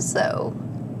think it was, though.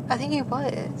 I think he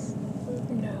was.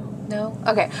 No. No?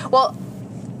 Okay. Well,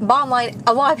 bottom line,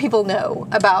 a lot of people know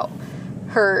about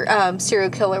her serial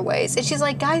killer ways. And she's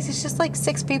like, guys, it's just like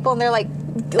 6 people. And they're like,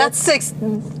 that's 6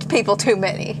 people too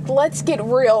many. Let's get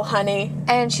real, honey.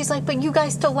 And she's like, but you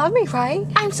guys still love me, right?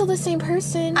 I'm still the same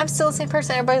person. I'm still the same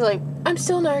person. Everybody's like, I'm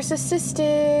still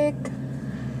narcissistic.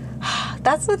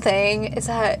 that's the thing, is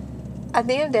that at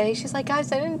the end of the day, she's like,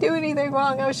 guys, I didn't do anything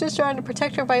wrong. I was just trying to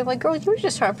protect everybody. I'm like, girl, you were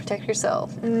just trying to protect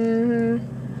yourself. Mm-hmm.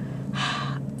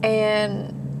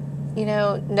 And, you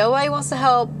know, nobody wants to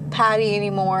help Patty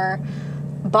anymore.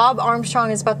 Bob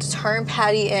Armstrong is about to turn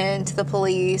Patty in to the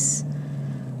police.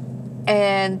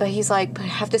 But he's like, but I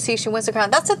have to see if she wins the crown.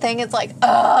 That's the thing. It's like,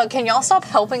 can y'all stop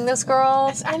helping this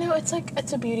girl? I know. It's like,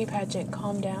 it's a beauty pageant.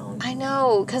 Calm down. I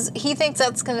know. Because he thinks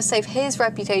that's going to save his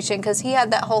reputation. Because he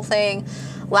had that whole thing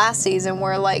last season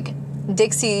where, like,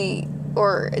 Dixie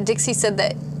said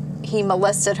that he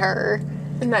molested her.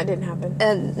 And that didn't happen.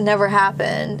 And never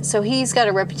happened. So he's got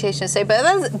a reputation to save. But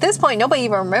at this point, nobody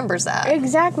even remembers that.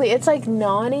 Exactly. It's like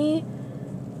Nani.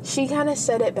 She kind of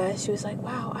said it best. She was like,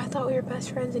 wow, I thought we were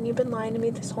best friends and you've been lying to me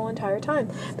this whole entire time.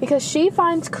 Because she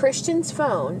finds Christian's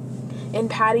phone in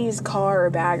Patty's car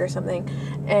or bag or something.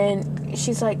 And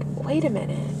she's like, wait a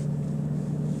minute.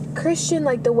 Christian,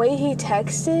 like, the way he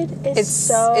texted is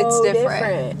it's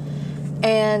different.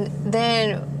 And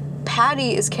then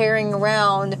Patty is carrying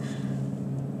around,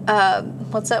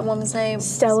 what's that woman's name?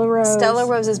 Stella Rose. Stella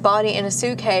Rose's body in a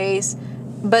suitcase.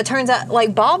 But it turns out,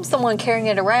 like, Bob's the one carrying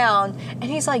it around. And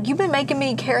he's like, you've been making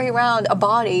me carry around a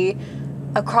body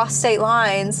across state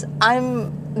lines.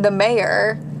 I'm the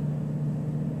mayor.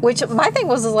 Which, my thing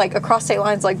was, like, across state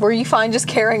lines, like, were you fine just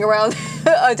carrying around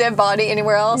a dead body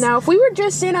anywhere else? Now, if we were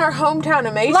just in our hometown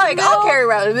of Masonville... Like, I'll carry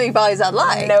around as many bodies I'd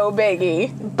like. No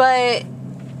biggie. But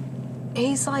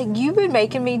he's like, you've been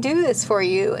making me do this for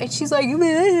you. And she's like,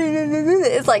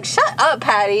 it's like, shut up,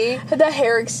 Patty. The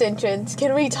hair extensions.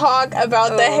 Can we talk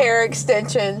about the hair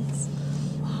extensions?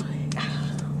 Why?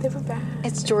 They were bad.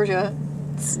 It's Georgia.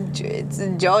 It's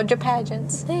Georgia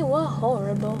pageants. They were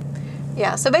horrible.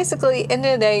 Yeah, so basically, end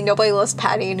of the day, nobody loves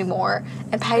Patty anymore.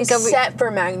 And Patty's except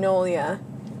for Magnolia.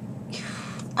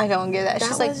 I don't get that. That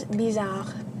She's was like, bizarre.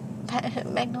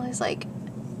 Magnolia's like,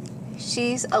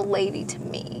 she's a lady to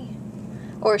me.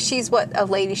 Or she's what a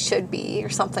lady should be, or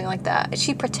something like that.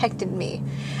 She protected me.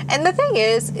 And the thing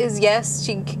is yes,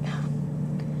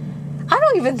 I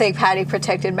don't even think Patty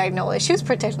protected Magnolia. She was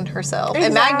protecting herself. Exactly.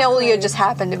 And Magnolia just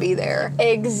happened to be there.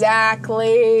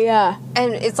 Exactly. And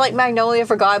it's like Magnolia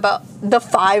forgot about the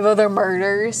 5 other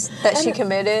murders that she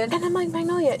committed. And I'm like,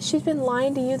 Magnolia, she's been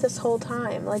lying to you this whole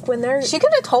time. Like, when they're... She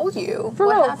could have told you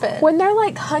what happened. When they're,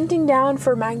 like, hunting down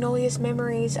for Magnolia's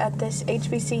memories at this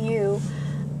HBCU...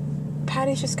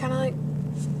 Patty's just kind of like...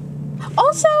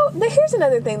 Also, here's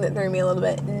another thing that threw me a little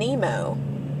bit. Nemo.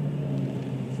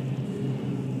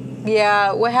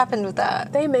 Yeah, what happened with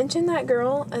that? They mentioned that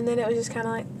girl, and then it was just kind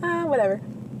of like, whatever.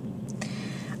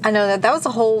 I know that was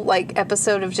a whole, like,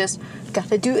 episode of just,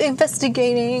 gotta do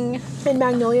investigating. And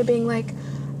Magnolia being like,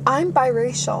 I'm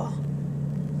biracial.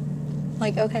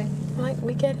 Like, okay. I'm like,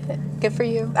 we get it. Good for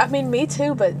you. I mean, me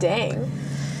too, but dang.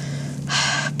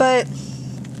 But...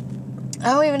 I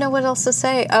don't even know what else to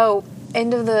say. Oh,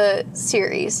 end of the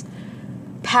series.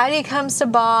 Patty comes to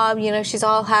Bob. You know, she's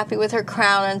all happy with her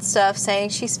crown and stuff, saying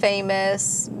she's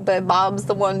famous. But Bob's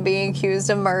the one being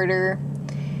accused of murder.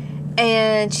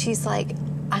 And she's like,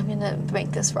 I'm going to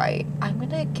make this right. I'm going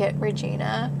to get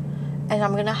Regina, and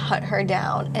I'm going to hunt her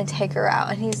down and take her out.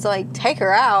 And he's like, take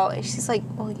her out? And she's like,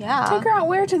 well, yeah. Take her out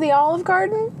where? To the Olive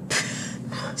Garden?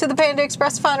 To the Panda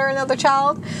Express to find her another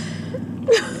child.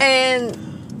 And...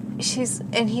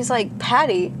 he's like,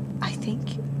 Patty, I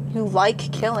think you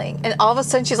like killing. And all of a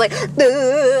sudden she's like,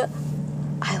 ugh,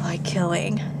 I like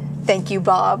killing. Thank you,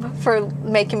 Bob, for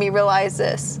making me realize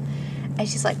this. And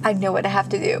she's like, I know what I have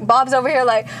to do. Bob's over here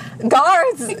like,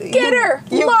 guards, get her,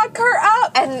 lock her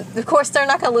up. And of course they're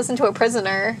not going to listen to a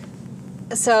prisoner.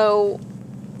 So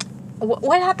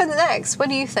what happens next? What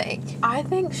do you think? I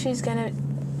think she's gonna,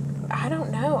 I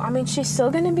don't know. I mean, she's still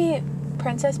gonna be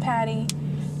Princess Patty.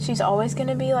 She's always going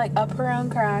to be, like, up her own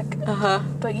crack. Uh-huh.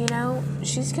 But, you know,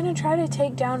 she's going to try to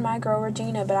take down my girl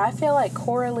Regina. But I feel like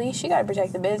Coralie, she got to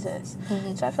protect the business.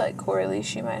 Mm-hmm. So I feel like Coralie,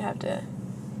 she might have to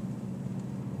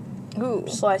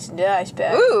slice and dice,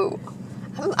 back. Ooh.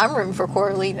 I'm rooting for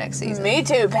Coralie next season. Me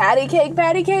too. Patty cake.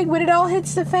 When it all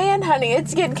hits the fan, honey,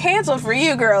 it's getting canceled for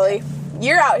you, girlie.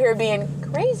 You're out here being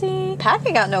crazy.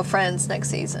 Patty got no friends next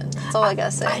season. That's all I got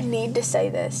to say. I need to say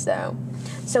this, though.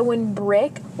 So when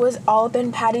Brick was all up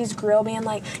in Patty's grill being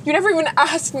like, you never even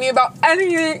asked me about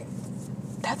anything.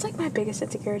 That's like my biggest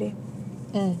insecurity.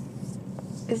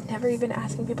 Is never even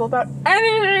asking people about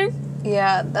anything.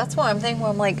 Yeah, that's what I'm thinking. Where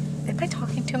I'm like, am I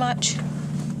talking too much?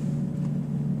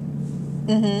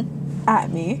 at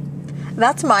me.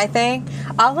 That's my thing.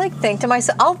 I'll like think to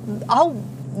myself, I'll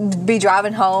be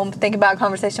driving home, think about a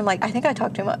conversation. I'm like, I think I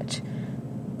talk too much.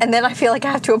 And then I feel like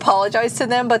I have to apologize to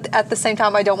them, but at the same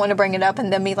time, I don't want to bring it up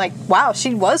and then be like, wow,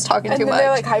 she was talking too much. And then they're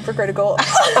like hypercritical.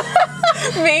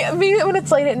 me, when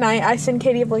it's late at night, I send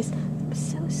Katie a voice. I'm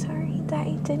so sorry that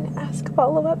you didn't ask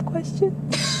follow-up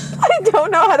questions. I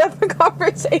don't know how to have a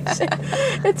conversation.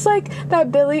 It's like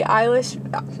that Billie Eyelash,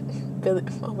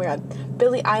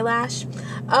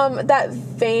 that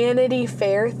Vanity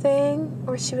Fair thing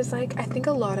where she was like, I think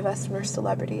a lot of us when we're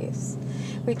celebrities,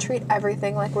 we treat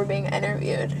everything like we're being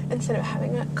interviewed instead of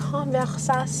having a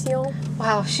conversation.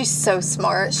 Wow, she's so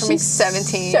smart for being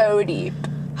 17. So deep.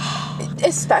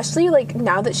 Especially like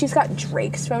now that she's got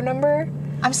Drake's phone number.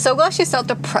 I'm so glad she's not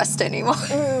depressed anymore.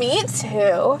 Me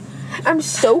too. I'm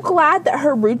so glad that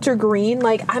her roots are green.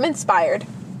 Like, I'm inspired.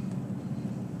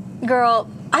 Girl,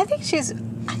 I think she's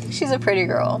a pretty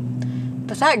girl.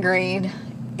 But that green,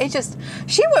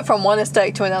 she went from one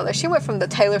aesthetic to another. She went from the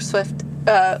Taylor Swift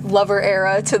Lover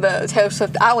era to the Taylor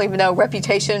Swift, I don't even know,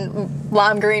 Reputation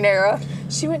lime green era.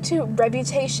 She went to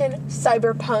Reputation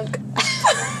cyberpunk.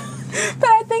 But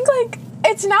I think, like,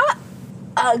 it's not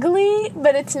ugly,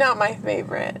 but it's not my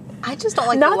favorite. I just don't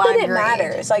like not the lime green. Not that it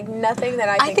matters. Like, nothing that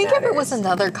I think if it was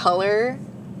another color,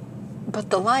 but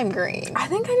the lime green. I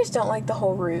think I just don't like the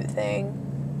whole root thing.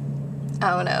 I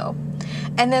don't know.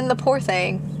 And then the poor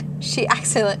thing, she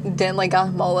accidentally got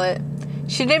a mullet.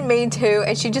 She didn't mean to,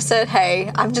 and she just said,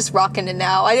 hey, I'm just rocking it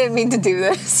now. I didn't mean to do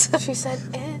this. She said,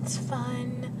 it's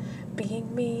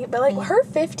being me. But like her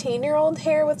 15-year-old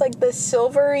hair with like the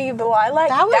silvery lilac,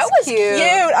 that was cute.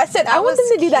 I said, I want them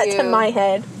to do that to my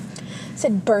head. I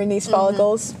said, burn these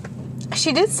follicles.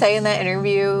 She did say in that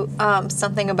interview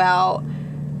something about,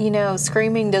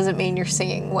 screaming doesn't mean you're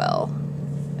singing well.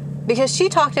 Because she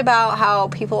talked about how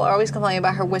people are always complaining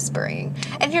about her whispering.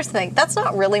 And here's the thing, that's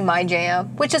not really my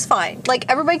jam, which is fine. Like,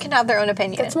 everybody can have their own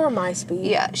opinion. That's more my speed.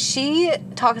 Yeah, she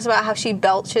talks about how she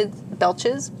belts,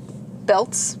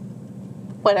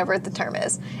 whatever the term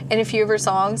is, in a few of her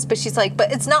songs. But she's like,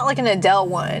 but it's not like an Adele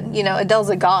one. Adele's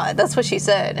a god. That's what she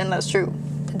said, and that's true.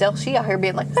 Adele, she out here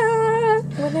being like, ah.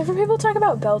 Whenever people talk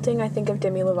about belting, I think of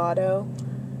Demi Lovato.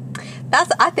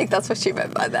 I think that's what she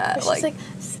meant by that. She's like,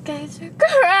 skies are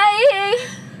crying.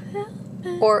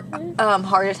 Or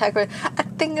heart attack. I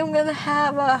think I'm gonna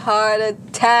have a heart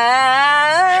attack.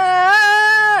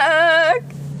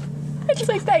 I just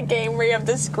like that game where you have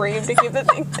to scream to keep the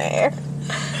thing there.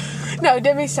 No,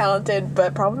 Demi's talented,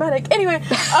 but problematic. Anyway,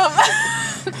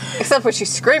 except when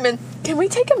she's screaming. Can we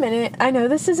take a minute? I know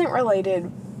this isn't related,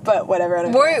 but whatever.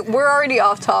 We're already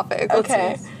off topic.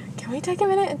 Okay. Can we take a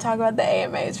minute and talk about the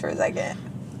AMAs for a second?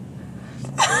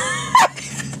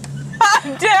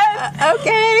 I'm dead.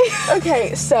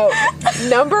 Okay, so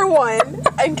number one,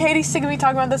 and Katie's sick of me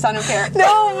talking about this, I don't care.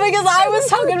 No, because I was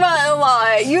talking about it a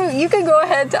lot. You can go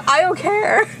ahead. I don't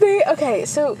care. Okay,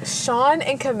 so Sean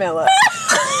and Camilla.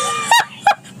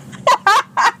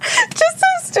 Just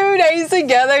those 2 days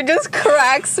together just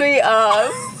cracks me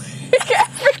up.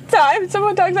 Every time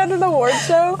someone talks about the award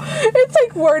show, it's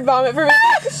like word vomit for me.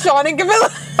 Sean and Camilla.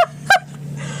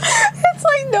 It's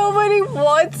like nobody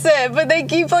wants it, but they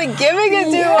keep like giving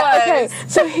it to us. Okay,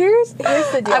 so here's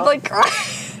the deal. I'm like crying.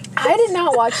 I did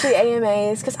not watch the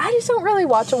AMAs because I just don't really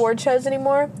watch award shows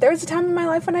anymore. There was a time in my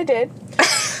life when I did,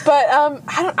 but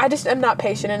I'm not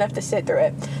patient enough to sit through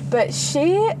it. But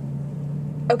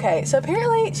okay, so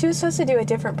apparently she was supposed to do a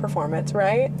different performance,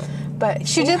 right? But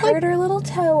she did hurt her little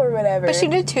toe or whatever. But she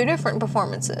did 2 different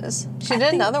performances. She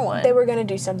did another one. They were going to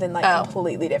do something like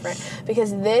completely different.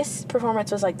 Because this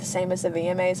performance was like the same as the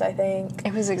VMAs, I think.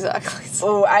 It was exactly the same.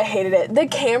 Oh, I hated it. The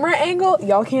camera angle,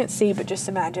 y'all can't see, but just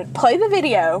imagine. Play the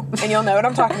video, and you'll know what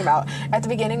I'm talking about. At the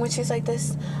beginning when she's like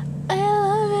this, I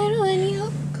love it when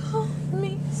you call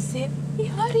me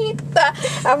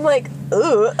señorita. I'm like,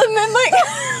 ooh. And then like...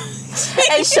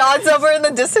 and Sean's over in the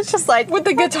distance just like... with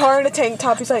the guitar and a tank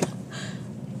top, he's like...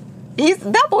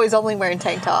 that boy's only wearing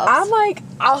tank tops. I'm like,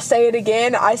 I'll say it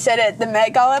again. I said it at the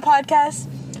Met Gala podcast.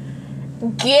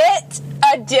 Get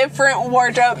a different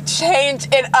wardrobe. Change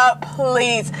it up,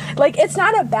 please. Like, it's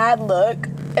not a bad look.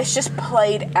 It's just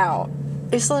played out.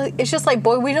 It's just like,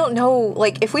 boy, we don't know.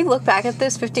 Like, if we look back at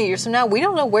this 15 years from now, we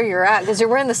don't know where you're at because you're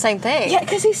wearing the same thing. Yeah,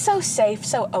 because he's so safe,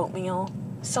 so oatmeal,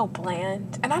 so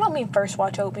bland. And I don't mean First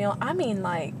Watch oatmeal. I mean,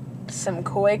 like, some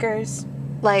Quakers.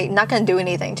 Like, not gonna do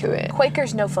anything to it.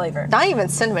 Quakers, no flavor. Not even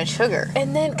cinnamon sugar.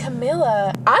 And then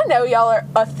Camilla, I know y'all are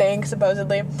a thing,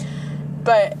 supposedly,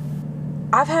 but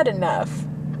I've had enough.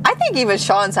 I think even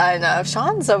Sean's had enough.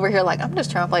 Sean's over here like, I'm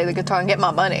just trying to play the guitar and get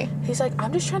my money. He's like,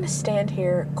 I'm just trying to stand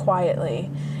here quietly,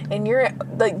 and you're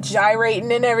like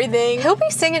gyrating and everything. He'll be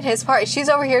singing his part. She's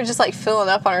over here just like filling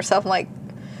up on herself. I'm like,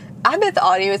 I bet the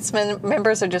audience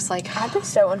members are just like, I'd be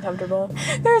so uncomfortable.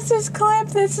 There's this clip.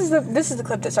 This is the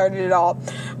clip that started it all.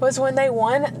 Was when they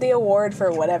won the award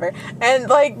for whatever, and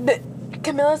like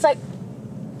Camilla's like,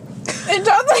 and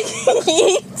John's like,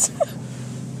 yeet.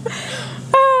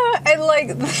 And like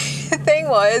the thing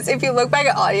was, if you look back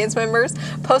at audience members,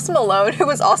 Post Malone, who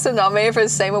was also nominated for the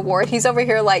same award, he's over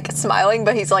here like smiling,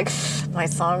 but he's like, my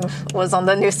song was on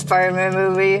the new Spider-Man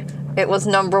movie. It was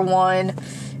 #1.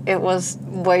 It was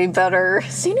way better.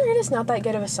 Senorita's not that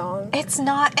good of a song. It's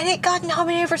not, and it got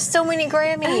nominated for so many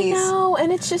Grammys. I know,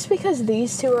 and it's just because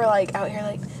these two are like out here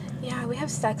like, yeah, we have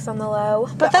sex on the low,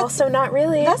 but also not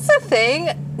really. That's the thing.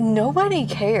 Nobody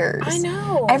cares. I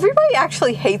know. Everybody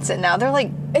actually hates it now. They're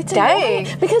like, It's dang.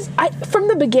 annoying because from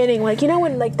the beginning, like, you know,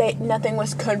 when like nothing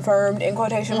was confirmed in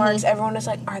quotation marks, everyone was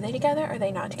like, are they together? Are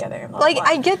they not together? Blah, Like, blah,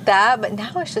 blah. I get that, but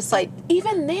now it's just like,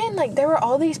 Even then, like, there were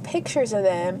all these pictures of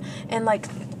them, and like,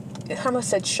 I almost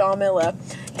said Shamilla.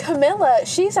 Camilla,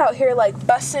 she's out here like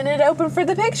busting it open for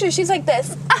the picture. She's like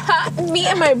this, me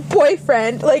and my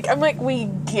boyfriend. Like, I'm like, we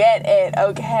get it,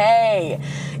 okay?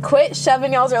 Quit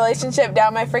shoving y'all's relationship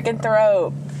down my freaking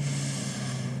throat.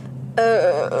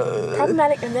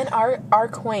 Problematic. And then our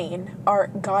queen, our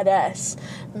goddess,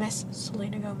 Miss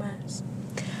Selena Gomez.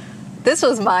 this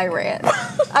was my rant.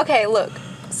 Okay, look,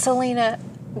 Selena,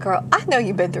 girl, I know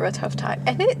you've been through a tough time,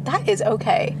 and that is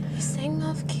okay. Sing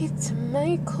off key to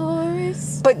my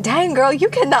chorus. But dang, girl, you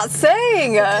cannot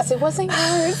sing. Because it wasn't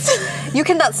yours. You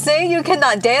cannot sing, you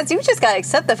cannot dance. You just gotta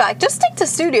accept the fact. Just stick to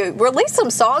studio. Release some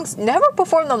songs. Never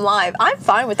perform them live. I'm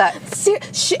fine with that.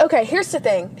 Okay, here's the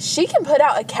thing. She can put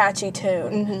out a catchy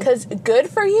tune. Because Good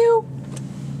For You,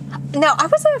 Now, I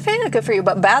wasn't a fan of Good For You,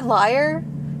 but Bad Liar,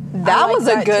 that like was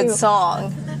a that good too.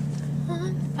 song.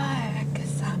 on fire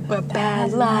 'cause I'm A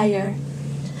bad liar.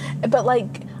 But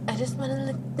like, I just want to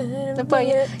look good. But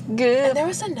yeah, good. And there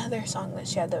was another song that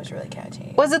she had that was really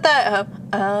catchy. Was it that,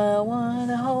 I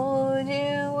wanna hold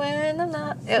you when I'm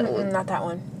not... Not that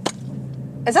one.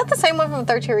 Is that the same one from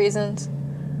 13 Reasons?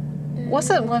 What's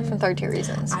the one from 13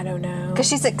 Reasons? I don't know. Because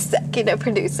she's executive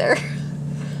producer.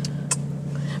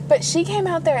 But she came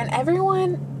out there and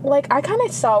everyone, like, I kind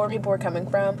of saw where people were coming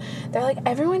from. They're like,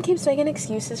 everyone keeps making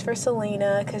excuses for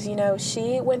Selena because, you know,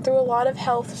 she went through a lot of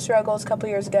health struggles a couple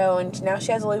years ago and now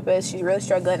she has lupus. She's really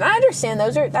struggling. And I understand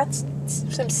that's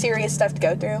some serious stuff to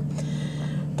go through.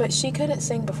 But she couldn't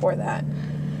sing before that.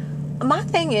 My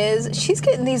thing is, she's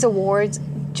getting these awards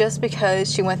just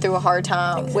because she went through a hard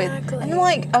time with... Exactly. And I'm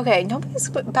like, okay, nobody's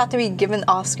about to be giving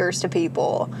Oscars to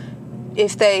people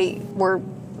if they were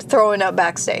throwing up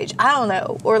backstage. I don't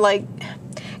know. Or like...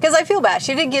 Because I feel bad.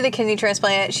 She did get a kidney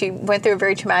transplant. She went through a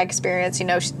very traumatic experience. You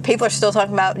know, people are still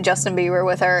talking about Justin Bieber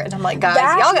with her. And I'm like, guys,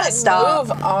 y'all gotta stop.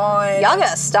 Move on. Y'all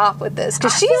gotta stop with this.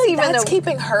 Because she's feel like even... that's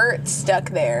keeping her stuck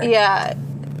there. Yeah.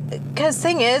 Because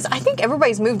thing is, I think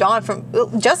everybody's moved on from...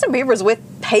 Justin Bieber's with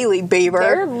Hailey Bieber.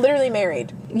 They're literally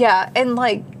married. Yeah, and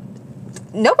like,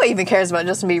 nobody even cares about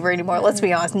Justin Bieber anymore. Let's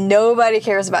be honest. Nobody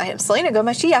cares about him. Selena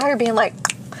Gomez, she out here being like...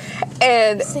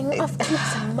 And Sing off key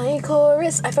to my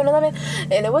chorus. iPhone 11,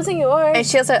 and it wasn't yours. And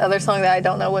she has that other song that I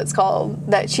don't know what it's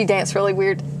called, that she danced really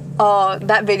weird.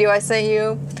 That video I sent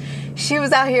you, she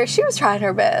was out here, she was trying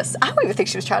her best. I don't even think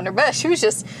she was trying her best.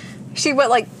 She went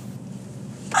like...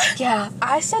 Yeah,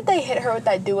 I said they hit her with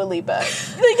that Dua Lipa. Like,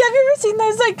 have you ever seen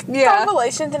those like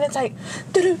compilations and it's like,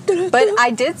 But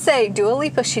I did say Dua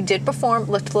Lipa, she did perform,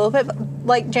 looked a little bit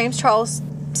like James Charles,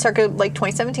 circa like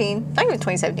 2017, not even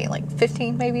 2017, like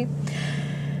 15 maybe.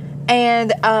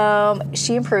 And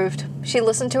she improved. She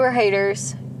listened to her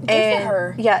haters. Good for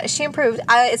her. Yeah, she improved.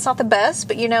 It's not the best,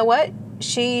 but you know what?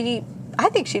 I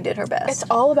think she did her best. It's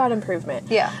all about improvement.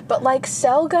 Yeah. But like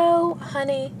Selgo,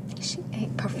 honey, She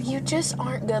ain't perfect. you just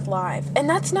aren't good live, and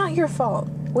that's not your fault.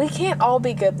 We can't all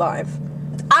be good live.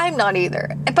 I'm not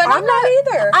either. But I'm not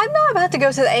either. I'm not about to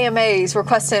go to the AMAs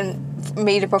requesting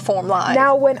me to perform live.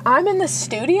 Now, when I'm in the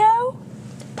studio,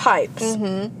 pipes.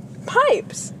 Mm-hmm.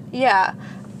 Pipes. Yeah.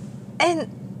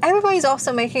 And everybody's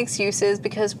also making excuses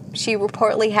because she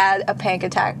reportedly had a panic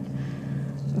attack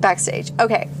backstage.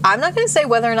 Okay, I'm not going to say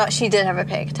whether or not she did have a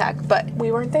panic attack, but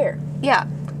We weren't there. yeah.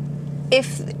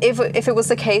 If it was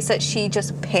the case that she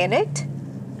just panicked,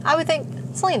 I would think,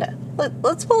 Selena,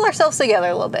 let's pull ourselves together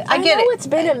a little bit. I get know it. it's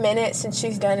been a minute since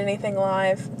she's done anything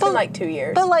live. It's been like 2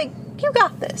 years. But like, you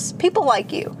got this. People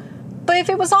like you. But if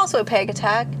it was also a panic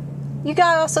attack, you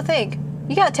gotta also think,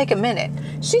 you gotta take a minute.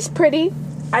 She's pretty.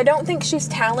 I don't think she's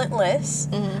talentless.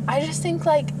 Mm-hmm. I just think,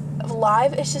 like,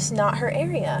 live is just not her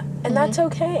area. And that's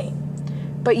okay.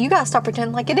 But you gotta stop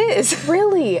pretending like it is.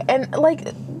 Really. And, like,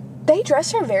 they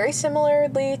dress her very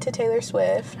similarly to Taylor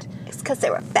Swift. It's because they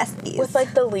were besties. With,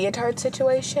 like, the leotard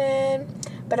situation.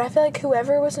 But I feel like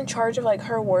whoever was in charge of, like,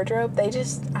 her wardrobe, they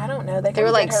just, I don't know. They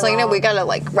were like, Selena, we gotta,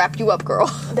 like, wrap you up, girl.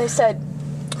 They said,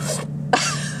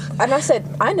 and I said,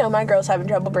 I know my girl's having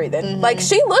trouble breathing. Like,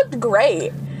 she looked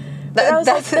great. But I was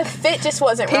like, the fit just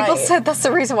wasn't right. People said that's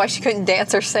the reason why she couldn't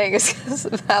dance or sing, is because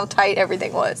of how tight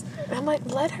everything was. And I'm like,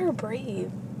 let her breathe.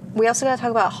 We also got to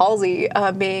talk about Halsey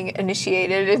being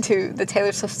initiated into the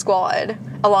Taylor Swift squad,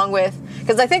 along with,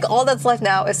 because I think all that's left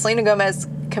now is Selena Gomez,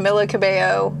 Camila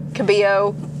Cabello,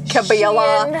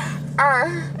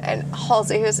 and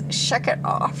Halsey, who's Shake It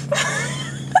Off.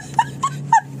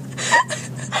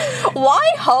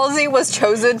 Why Halsey was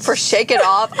chosen for Shake It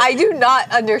Off, I do not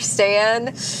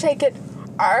understand. Shake It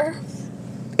Off.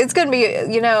 It's going to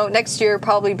be, you know, next year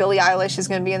probably Billie Eilish is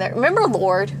going to be in there. Remember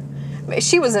Lorde?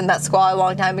 She was in that squad a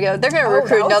long time ago. They're going to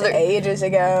recruit ages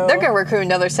ago. They're going to recruit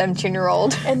another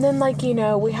 17-year-old. And then, like, you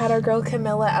know, we had our girl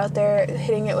Camilla out there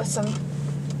hitting it with some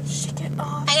Shake It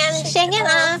Off. I gotta shake it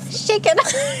off. Shake it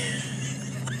off.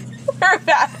 We're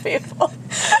bad people.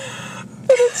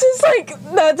 But it's just like,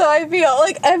 that's how I feel.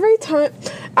 Like, every time,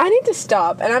 I need to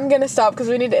stop, and I'm gonna stop because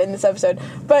we need to end this episode.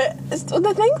 But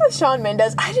the thing with Shawn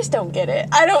Mendes, I just don't get it.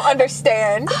 I don't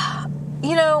understand.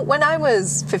 You know, when I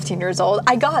was 15 years old,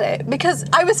 I got it because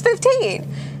I was 15.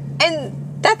 And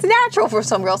that's natural for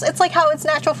some girls. It's like how it's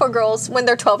natural for girls when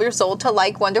they're 12 years old to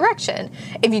like One Direction.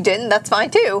 If you didn't, that's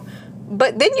fine too.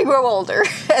 But then you grow older,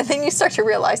 and then you start to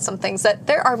realize some things, that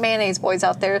there are mayonnaise boys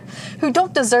out there who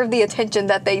don't deserve the attention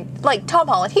that they, like Tom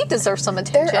Holland, he deserves some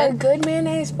attention. There are good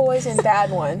mayonnaise boys and bad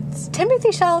ones. Timothy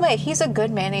Chalamet, he's a good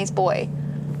mayonnaise boy.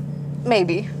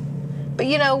 Maybe. But,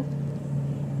 you know,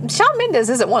 Shawn Mendes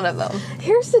isn't one of them.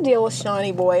 Here's the deal with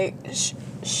Shawnee boy,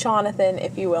 Shawnathan,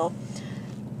 if you will.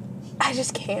 I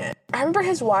just can't. I remember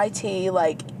his YT,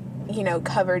 like, you know,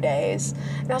 cover days.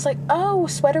 And I was like, oh,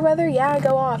 sweater weather? Yeah,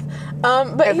 go off.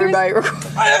 But everybody.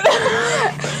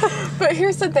 But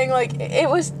here's the thing, like, it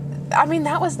was, I mean,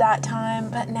 that was that time,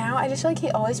 but now I just feel like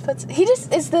he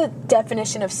just is the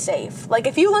definition of safe. Like,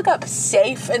 if you look up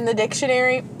safe in the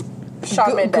dictionary,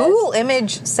 Shawn Mendes. Google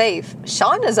image safe.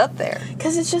 Shawn is up there.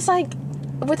 Because it's just like,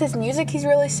 with his music, he's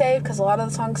really safe because a lot of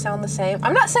the songs sound the same.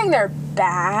 I'm not saying they're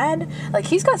bad. Like,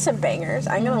 he's got some bangers,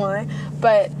 I ain't gonna lie.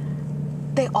 But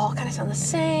they all kind of sound the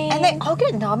same. And they all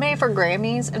get nominated for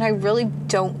Grammys, and I really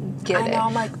don't get it. I know,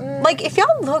 I'm like... Like, if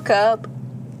y'all go look up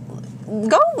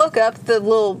the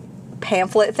little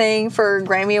pamphlet thing for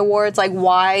Grammy Awards, like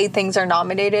why things are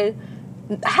nominated.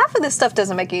 Half of this stuff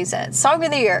doesn't make any sense. Song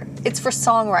of the Year, it's for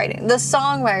songwriting. The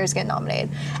songwriters get nominated.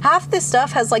 Half this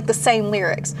stuff has, like, the same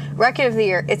lyrics. Record of the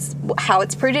Year, it's how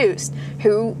it's produced,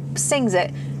 who sings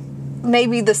it.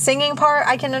 Maybe the singing part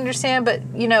I can understand, but,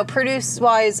 you know,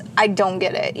 produce-wise, I don't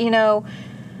get it. You know,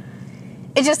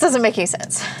 it just doesn't make any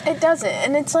sense. It doesn't.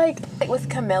 And it's like with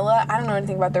Camilla, I don't know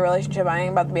anything about the relationship. I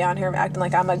ain't about to be on here acting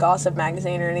like I'm a Gossip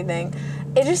magazine or anything.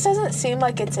 It just doesn't seem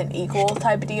like it's an equal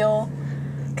type of deal.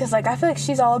 Because, like, I feel like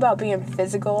she's all about being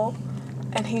physical,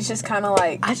 and he's just kind of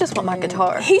like... I just want my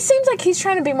guitar. He seems like he's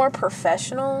trying to be more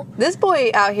professional. This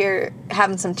boy out here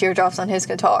having some teardrops on his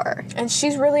guitar. And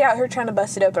she's really out here trying to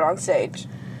bust it open on stage.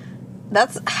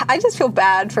 I just feel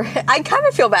bad for him. I kind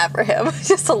of feel bad for him,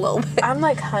 just a little bit. I'm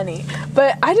like, honey.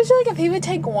 But I just feel like if he would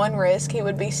take one risk, he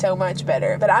would be so much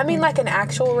better. But I mean, like, an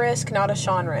actual risk, not a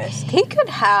Shawn risk. He could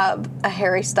have a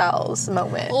Harry Styles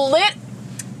moment.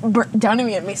 Don't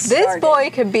even get me started. This boy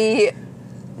could be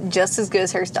just as good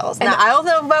as Harry Styles. Now, I don't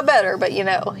know about better, but, you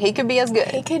know, he could be as good.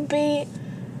 He could be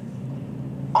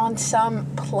on some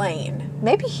plane.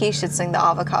 Maybe he should sing the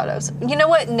Avocados. You know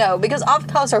what? No, because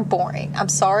avocados are boring. I'm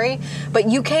sorry. But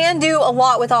you can do a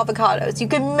lot with avocados. You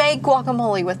can make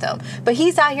guacamole with them. But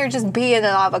he's out here just being an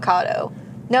avocado.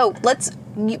 No,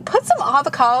 you put some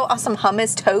avocado on some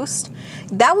hummus toast.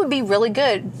 That would be really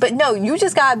good. But no, you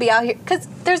just gotta be out here. Because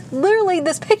there's literally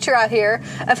this picture out here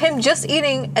of him just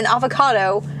eating an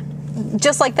avocado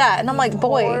just like that. And I'm like,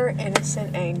 boy. Poor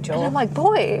innocent angel. And I'm like,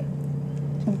 boy,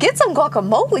 get some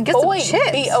guacamole. Get some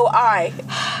chips. B-O-I.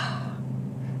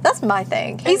 That's my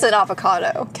thing. He's an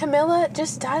avocado. Camilla,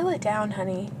 just dial it down,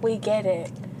 honey. We get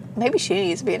it. Maybe she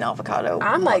needs to be an avocado.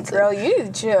 I'm like, girl, you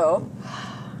need to chill.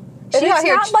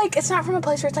 It's not from a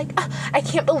place where it's like, I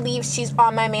can't believe she's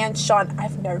on my man Shawn.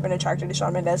 I've never been attracted to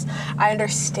Shawn Mendes. I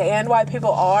understand why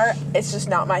people are. It's just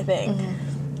not my thing.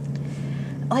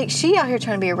 Mm-hmm. Like, she out here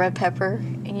trying to be a red pepper,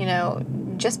 and, you know,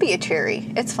 just be a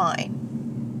cherry. It's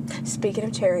fine. Speaking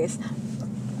of cherries,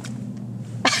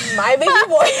 My baby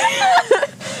boy.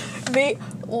 The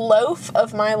loaf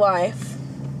of my life.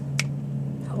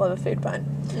 I love a food pun.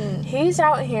 He's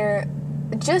out here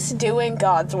just doing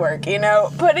God's work, you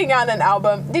know, putting out an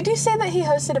album. Did you say that he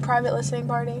hosted a private listening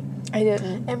party? I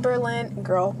didn't. In Berlin?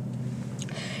 Girl.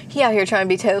 He out here trying to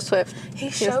be Taylor Swift. He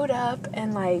showed up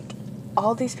and, like,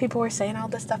 all these people were saying all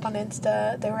this stuff on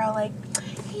Insta. They were all like,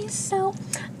 he's so...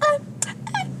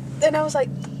 And I was like,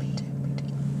 me too.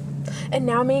 And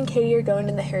now me and Katie are going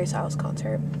to the Harry Styles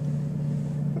concert.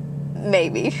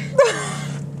 Maybe.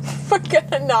 We're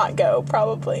gonna not go,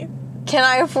 probably. Can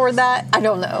I afford that? I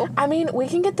don't know. I mean, we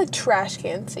can get the trash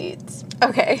can seats.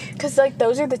 Okay. Because, like,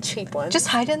 those are the cheap ones. Just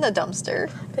hide in the dumpster.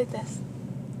 like this.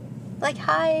 Like,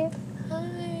 hi.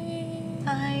 Hi.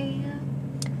 Hi.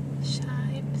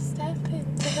 Shy step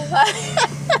into the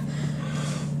light.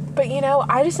 But, you know,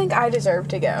 I just think I deserve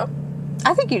to go.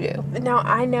 I think you do. Now,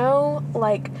 I know,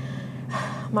 like,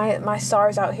 my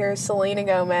stars out here, Selena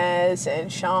Gomez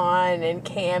and Sean and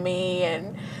Cammie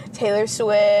and Taylor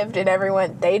Swift and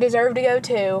everyone, they deserve to go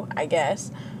too, I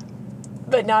guess.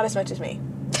 But not as much as me.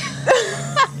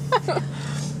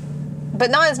 But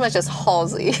not as much as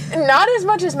Halsey. Not as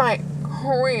much as my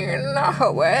queen.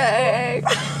 Away.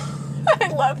 I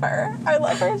love her. I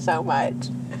love her so much.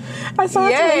 I saw a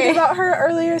tweet about her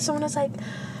earlier. Someone was like,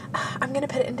 I'm going to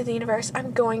put it into the universe.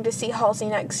 I'm going to see Halsey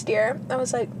next year. I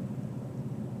was like,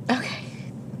 Okay.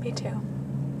 me too.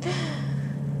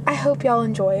 I hope y'all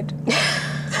enjoyed.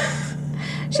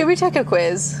 Should we take a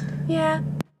quiz? Yeah.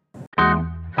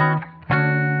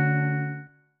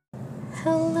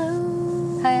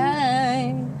 Hello.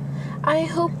 Hi. I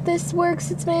hope this works.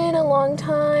 It's been a long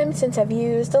time since I've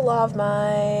used a lav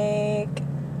mic.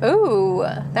 Ooh,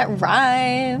 that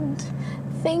rhymed.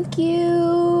 Thank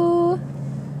you.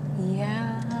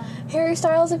 Yeah. Harry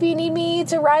Styles, if you need me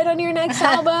to write on your next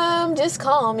album, just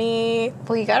call me.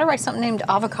 Well, you gotta write something named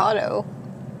Avocado.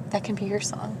 That can be your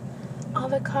song.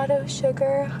 Avocado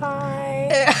sugar high.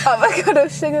 Avocado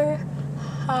sugar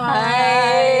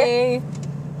high.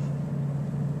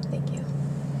 Thank you.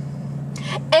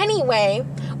 Anyway,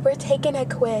 we're taking a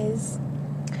quiz.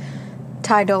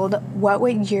 Titled, What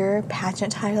Would Your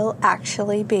Pageant Title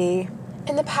Actually Be?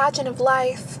 In the pageant of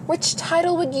life, which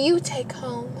title would you take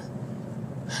home?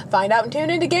 Find out and tune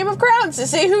into Game of Crowns to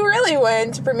see who really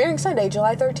wins. Premiering Sunday,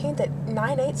 July 13th at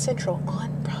 9/8 Central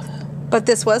on Bravo. But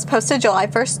this was posted July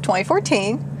 1st,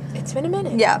 2014. It's been a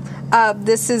minute. Yeah.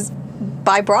 This is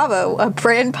by Bravo, a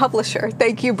brand publisher.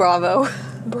 Thank you, Bravo.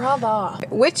 Bravo.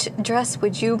 Which dress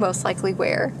would you most likely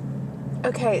wear?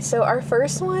 Okay, so our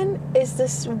first one is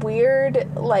this weird,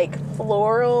 like,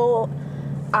 floral.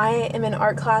 I am in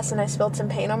art class and I spilled some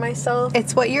paint on myself.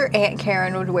 It's what your Aunt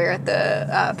Karen would wear at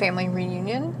the family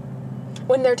reunion.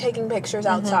 When they're taking pictures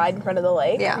outside in front of the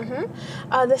lake. Yeah.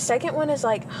 The second one is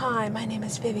like, hi, my name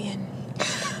is Vivian.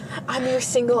 I'm your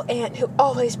single aunt who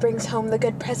always brings home the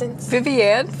good presents.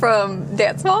 Vivian from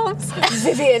Dance Moms.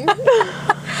 Vivian.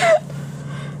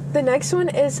 The next one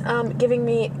is giving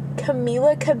me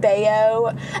Camila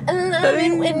Cabello. I love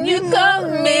it when you call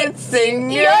me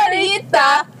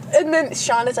señorita. And then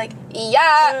Sean is like,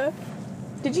 yeah.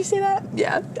 Did you see that?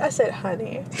 Yeah. I said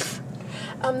honey.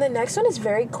 The next one is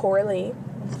very Corley.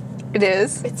 It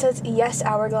is. It says, yes,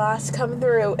 hourglass, come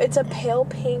through. It's a pale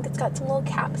pink. It's got some little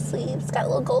cap sleeves. It's got a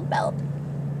little gold belt.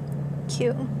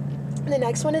 Cute. The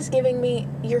next one is giving me,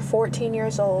 you're 14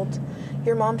 years old.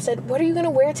 Your mom said, what are you going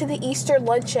to wear to the Easter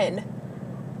luncheon?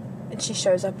 And she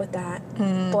shows up with that.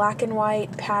 Black and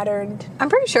white, patterned. I'm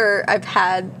pretty sure I've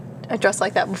had a dress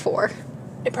like that before.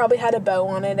 It probably had a bow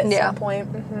on it at Yeah. some point.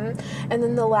 And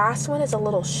then the last one is a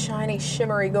little shiny,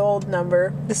 shimmery gold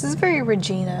number. This is very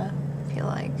Regina, I feel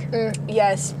like.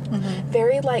 Yes.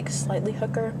 Very, like, slightly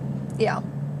hooker. Yeah.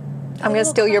 I'm gonna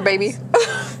steal your baby.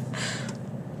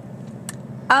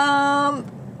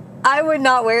 I would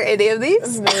not wear any of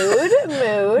these.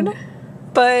 Mood.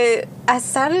 But as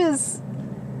sad as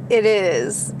it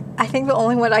is, I think the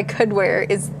only one I could wear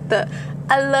is the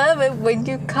I love it when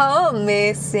you call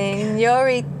me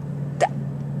señorita.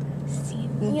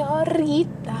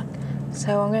 Señorita.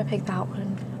 So I'm gonna pick that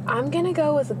one. I'm gonna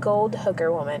go with gold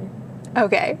hooker woman.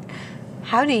 Okay.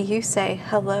 How do you say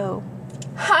hello?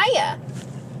 Hiya.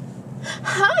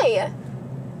 Hi.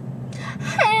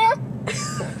 Hi.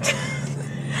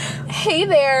 Hey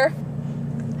there.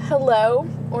 Hello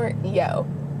or yo.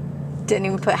 Didn't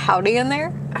even put howdy in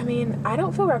there? I mean, I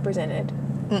don't feel represented.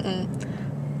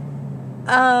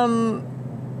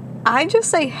 I just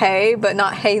say hey, but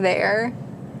not hey there.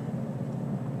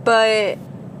 But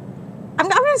I'm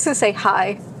just gonna say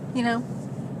hi, you know?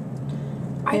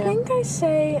 I Yeah. think I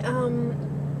say,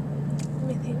 Let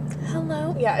me think.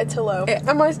 Hello? Yeah, it's hello. Yeah.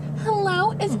 I'm always,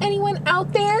 hello? Is anyone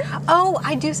out there? Oh,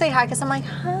 I do say hi because I'm like,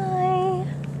 hi.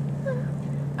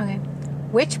 Okay.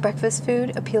 Which breakfast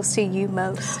food appeals to you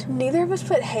most? Neither of us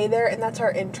put hey there, and that's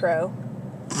our intro.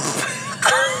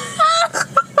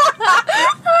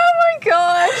 Oh my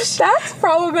gosh. That's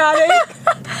problematic.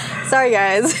 Sorry,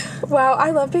 guys. Wow, I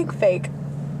love being fake.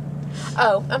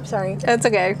 Oh, I'm sorry. That's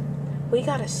okay. We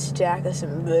got a stack of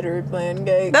some buttered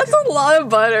pancakes. That's a lot of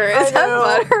butter. Is that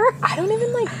butter? I don't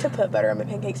even like to put butter on my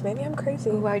pancakes. Maybe I'm crazy.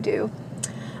 Ooh, I do.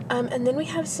 And then we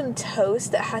have some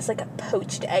toast that has like a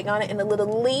poached egg on it and a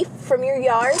little leaf from your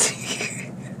yard.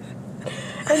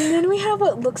 And then we have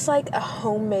what looks like a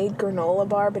homemade granola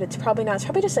bar, but it's probably not. It's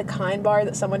probably just a Kind bar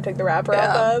that someone took the wrapper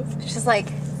off of. It's just like,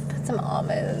 put some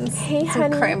almonds. Hey, some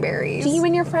honey, cranberries. do you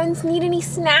and your friends need any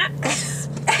snacks?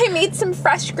 I made some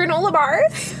fresh granola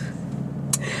bars.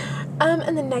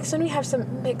 And the next one we have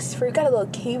some mixed fruit. Got a little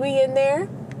kiwi in there.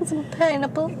 Some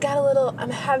pineapple. Got a little, I'm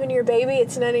having your baby,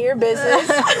 it's none of your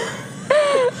business.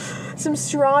 Some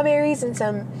strawberries and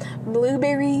some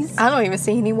blueberries. I don't even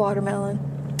see any watermelon.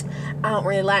 I don't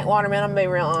really like watermelon, I'm being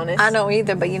real honest. I don't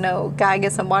either, but gotta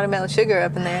get some watermelon sugar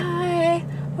up in there. Hi,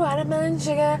 watermelon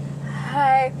sugar.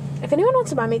 Hi. If anyone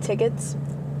wants to buy me tickets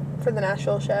for the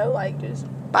Nashville show, like just...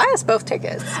 Buy us both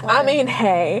tickets. I mean,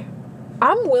 hey.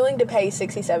 I'm willing to pay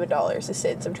 $67 to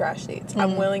sit in some trash seats.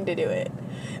 I'm willing to do it.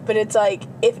 But it's like,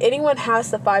 if anyone has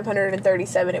the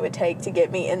 $537 it would take to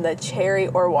get me in the cherry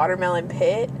or watermelon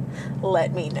pit,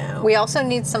 let me know. We also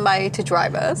need somebody to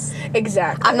drive us.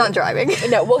 Exactly. I'm not driving.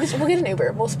 No, we'll get an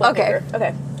Uber. We'll split Okay. an Uber.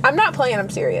 Okay. I'm not playing. I'm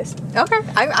serious. Okay.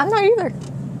 I'm not either.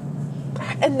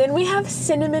 And then we have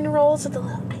cinnamon rolls with a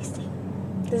little icing.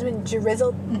 This has been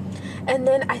drizzled. And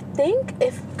then I think,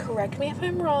 correct me if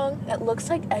I'm wrong, it looks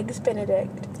like Eggs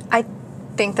Benedict. I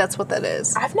think that's what that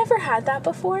is. I've never had that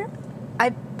before.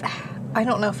 I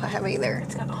don't know if I have either.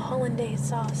 It's got a hollandaise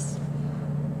sauce.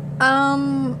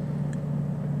 I'm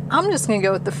just gonna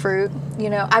go with the fruit.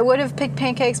 I would have picked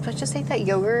pancakes, but just ate that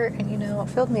yogurt and it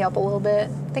filled me up a little bit.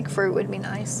 I think fruit would be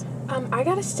nice. I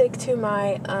gotta stick to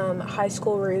my high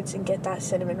school roots and get that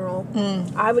cinnamon roll.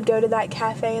 I would go to that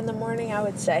cafe in the morning. I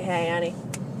would say, hey, Annie,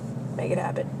 make it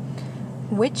happen.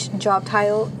 Which job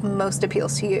title most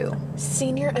appeals to you?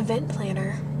 Senior event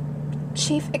planner,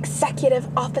 chief executive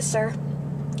officer,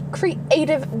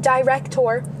 creative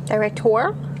director,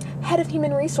 head of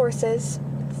human resources,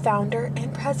 founder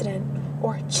and president,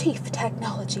 or chief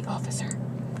technology officer.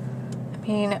 I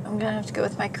mean, I'm gonna have to go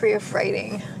with my creative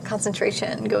writing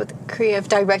concentration. Go with creative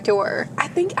director. I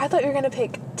thought you were gonna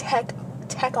pick tech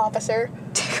officer.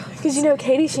 Because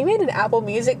Katie, she made an Apple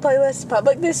Music playlist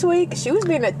public this week. She was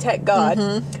being a tech god.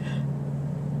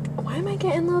 Why am I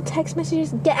getting little text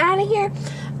messages? Get out of here.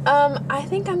 I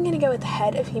think I'm going to go with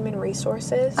head of human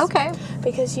resources. Okay.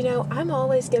 Because, I'm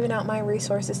always giving out my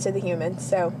resources to the humans,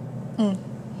 so.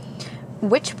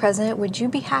 Which present would you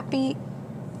be happiest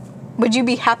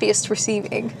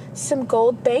receiving? Some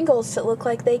gold bangles that look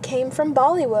like they came from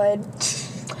Bollywood.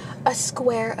 A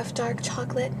square of dark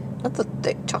chocolate. That's a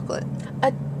thick chocolate.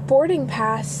 A boarding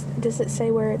pass. Does it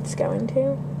say where it's going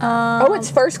to?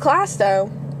 It's first class, though.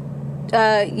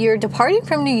 You're departing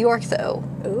from New York, though.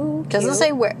 Ooh, Doesn't cute.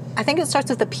 say where. I think it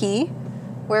starts with a P.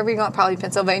 Wherever you're going, probably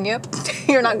Pennsylvania.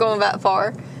 You're not going that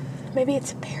far. Maybe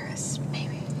it's Paris.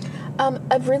 Maybe.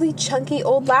 A really chunky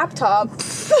old laptop.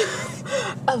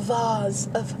 A vase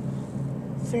of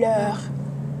fleurs.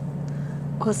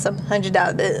 With some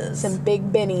 $100. Some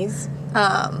big bennies.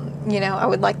 I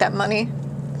would like that money.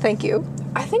 Thank you.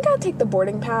 I think I'll take the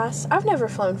boarding pass. I've never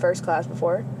flown first class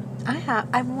before. I have.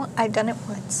 I've done it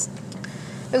once.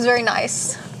 It was very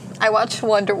nice. I watched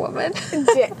Wonder Woman.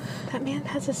 That man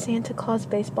has a Santa Claus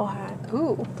baseball hat.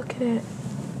 Ooh. Look at it.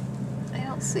 I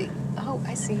don't see. Oh,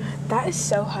 I see. That is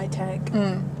so high tech.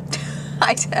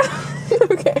 High tech.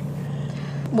 Okay.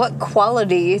 What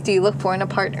quality do you look for in a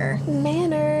partner?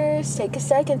 Manners. Take a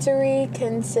second to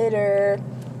reconsider.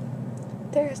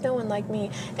 There is no one like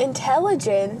me.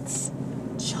 Intelligence.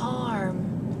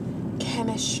 Charm.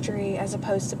 Chemistry as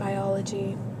opposed to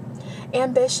biology.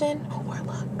 Ambition or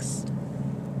looks.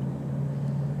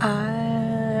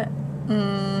 I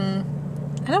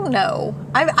don't know.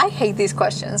 I hate these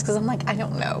questions because I'm like, I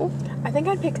don't know. I think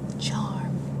I'd pick charm.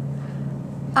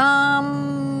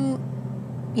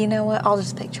 You know what? I'll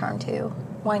just pick charm too.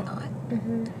 Why not?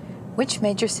 Which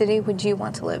major city would you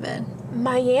want to live in?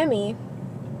 Miami.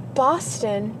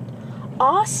 Boston.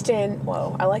 Austin.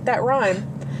 Whoa, I like that rhyme.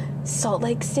 Salt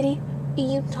Lake City,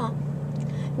 Utah.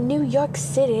 New York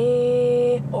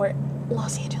City. Or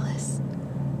Los Angeles.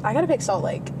 I gotta pick Salt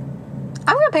Lake.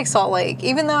 I'm gonna pick Salt Lake,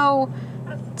 even though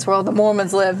It's where all the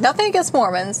Mormons live. Nothing against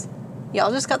Mormons.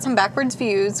 Y'all just got some backwards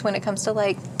views when it comes to,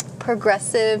 like,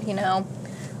 progressive, you know.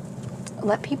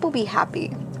 Let people be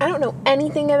happy. I don't know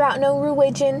anything about no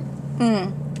religion.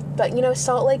 But, you know,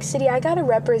 Salt Lake City, I gotta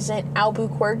represent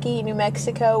Albuquerque, New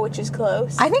Mexico, which is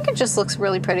close. I think it just looks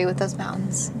really pretty with those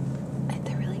mountains.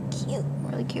 They're really cute.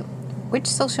 Really cute. Which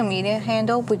social media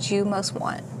handle would you most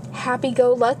want?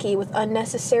 Happy-go-lucky with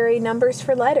unnecessary numbers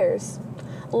for letters.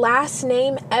 Last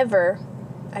name ever.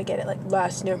 I get it, like,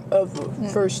 last name ever.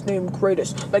 First name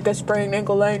greatest. Like a sprained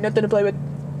ankle, ain't nothing to play with.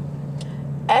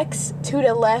 X to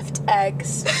the left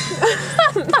X.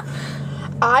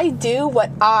 I do what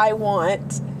I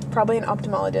want. Probably an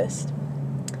ophthalmologist.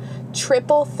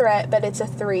 Triple threat, but it's a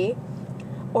 3.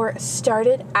 Or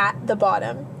started at the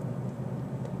bottom.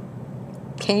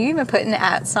 Can you even put an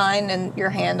 @ sign in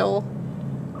your handle?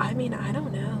 I mean, I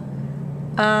don't know.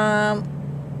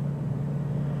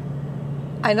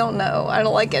 I don't know. I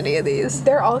don't like any of these.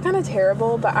 They're all kind of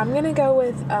terrible, but I'm going to go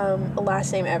with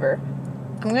last name ever.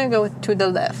 I'm going to go with to the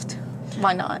left.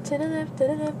 Why not? To the left, to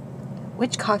the left.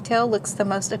 Which cocktail looks the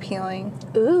most appealing?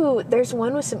 Ooh, there's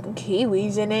one with some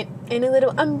kiwis in it and a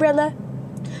little umbrella.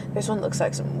 There's one that looks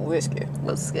like some whiskey.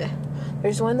 Whiskey.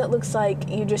 There's one that looks like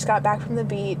you just got back from the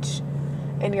beach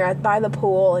and you're by the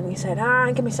pool and you said,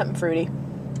 give me something fruity.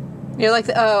 You're like,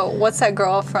 oh, what's that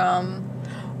girl from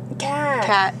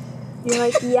Cat. You're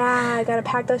like, yeah, I gotta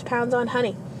pack those pounds on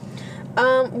honey.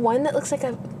 One that looks like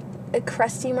a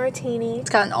crusty martini. It's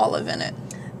got an olive in it.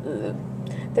 Ooh.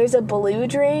 There's a blue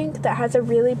drink that has a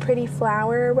really pretty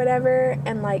flower or whatever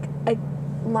and like a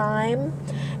lime.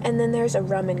 And then there's a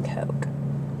rum and coke.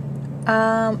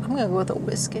 I'm gonna go with a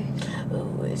whiskey. Oh,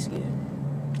 whiskey.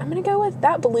 I'm gonna go with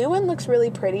that blue one. Looks really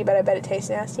pretty, but I bet it tastes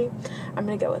nasty. I'm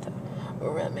gonna go with a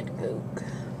rum and coke.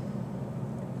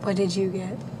 What did you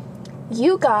get?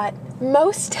 You got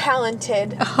most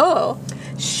talented Oh.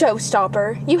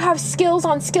 showstopper. You have skills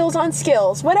on skills on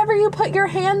skills. Whatever you put your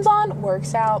hands on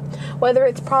works out. Whether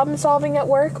it's problem solving at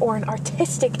work or an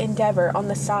artistic endeavor on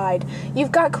the side,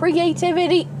 you've got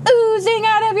creativity oozing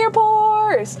out of your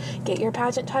pores. Get your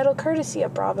pageant title courtesy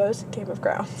of Bravo's Game of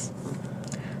Crowns.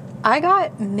 I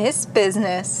got Miss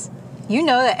Business. You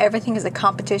know that everything is a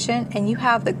competition, and you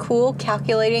have the cool,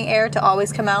 calculating air to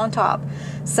always come out on top.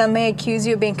 Some may accuse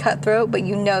you of being cutthroat, but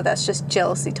you know that's just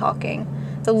jealousy talking.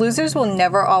 The losers will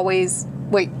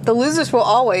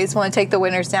always want to take the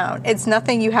winners down. It's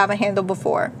nothing you haven't handled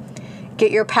before. Get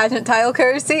your pageant title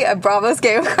courtesy of Bravo's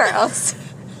Game of Crowns.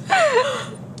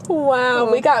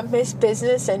 Wow, we got Miss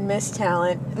Business and Miss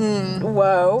Talent.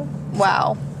 Whoa.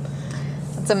 Wow.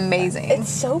 That's amazing. It's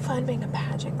so fun being a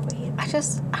pageant queen. I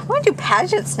want to do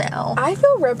pageants now. I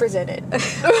feel represented. I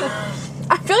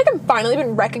feel like I've finally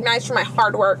been recognized for my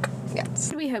hard work.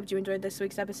 Yes. We hope you enjoyed this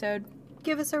week's episode.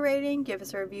 Give us a rating, give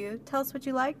us a review, tell us what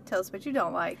you like, tell us what you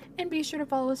don't like. And be sure to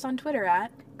follow us on Twitter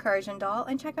at Courage and Doll,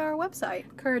 and check out our website,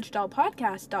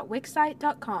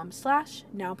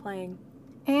 couragedollpodcast.wixsite.com/nowplaying.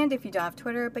 And if you don't have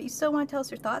Twitter, but you still want to tell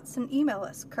us your thoughts, then email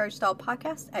us,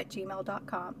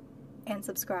 couragedollpodcast@gmail.com. And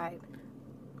subscribe.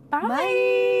 Bye.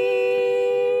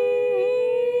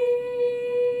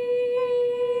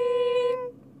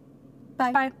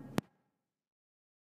 Bye. Bye.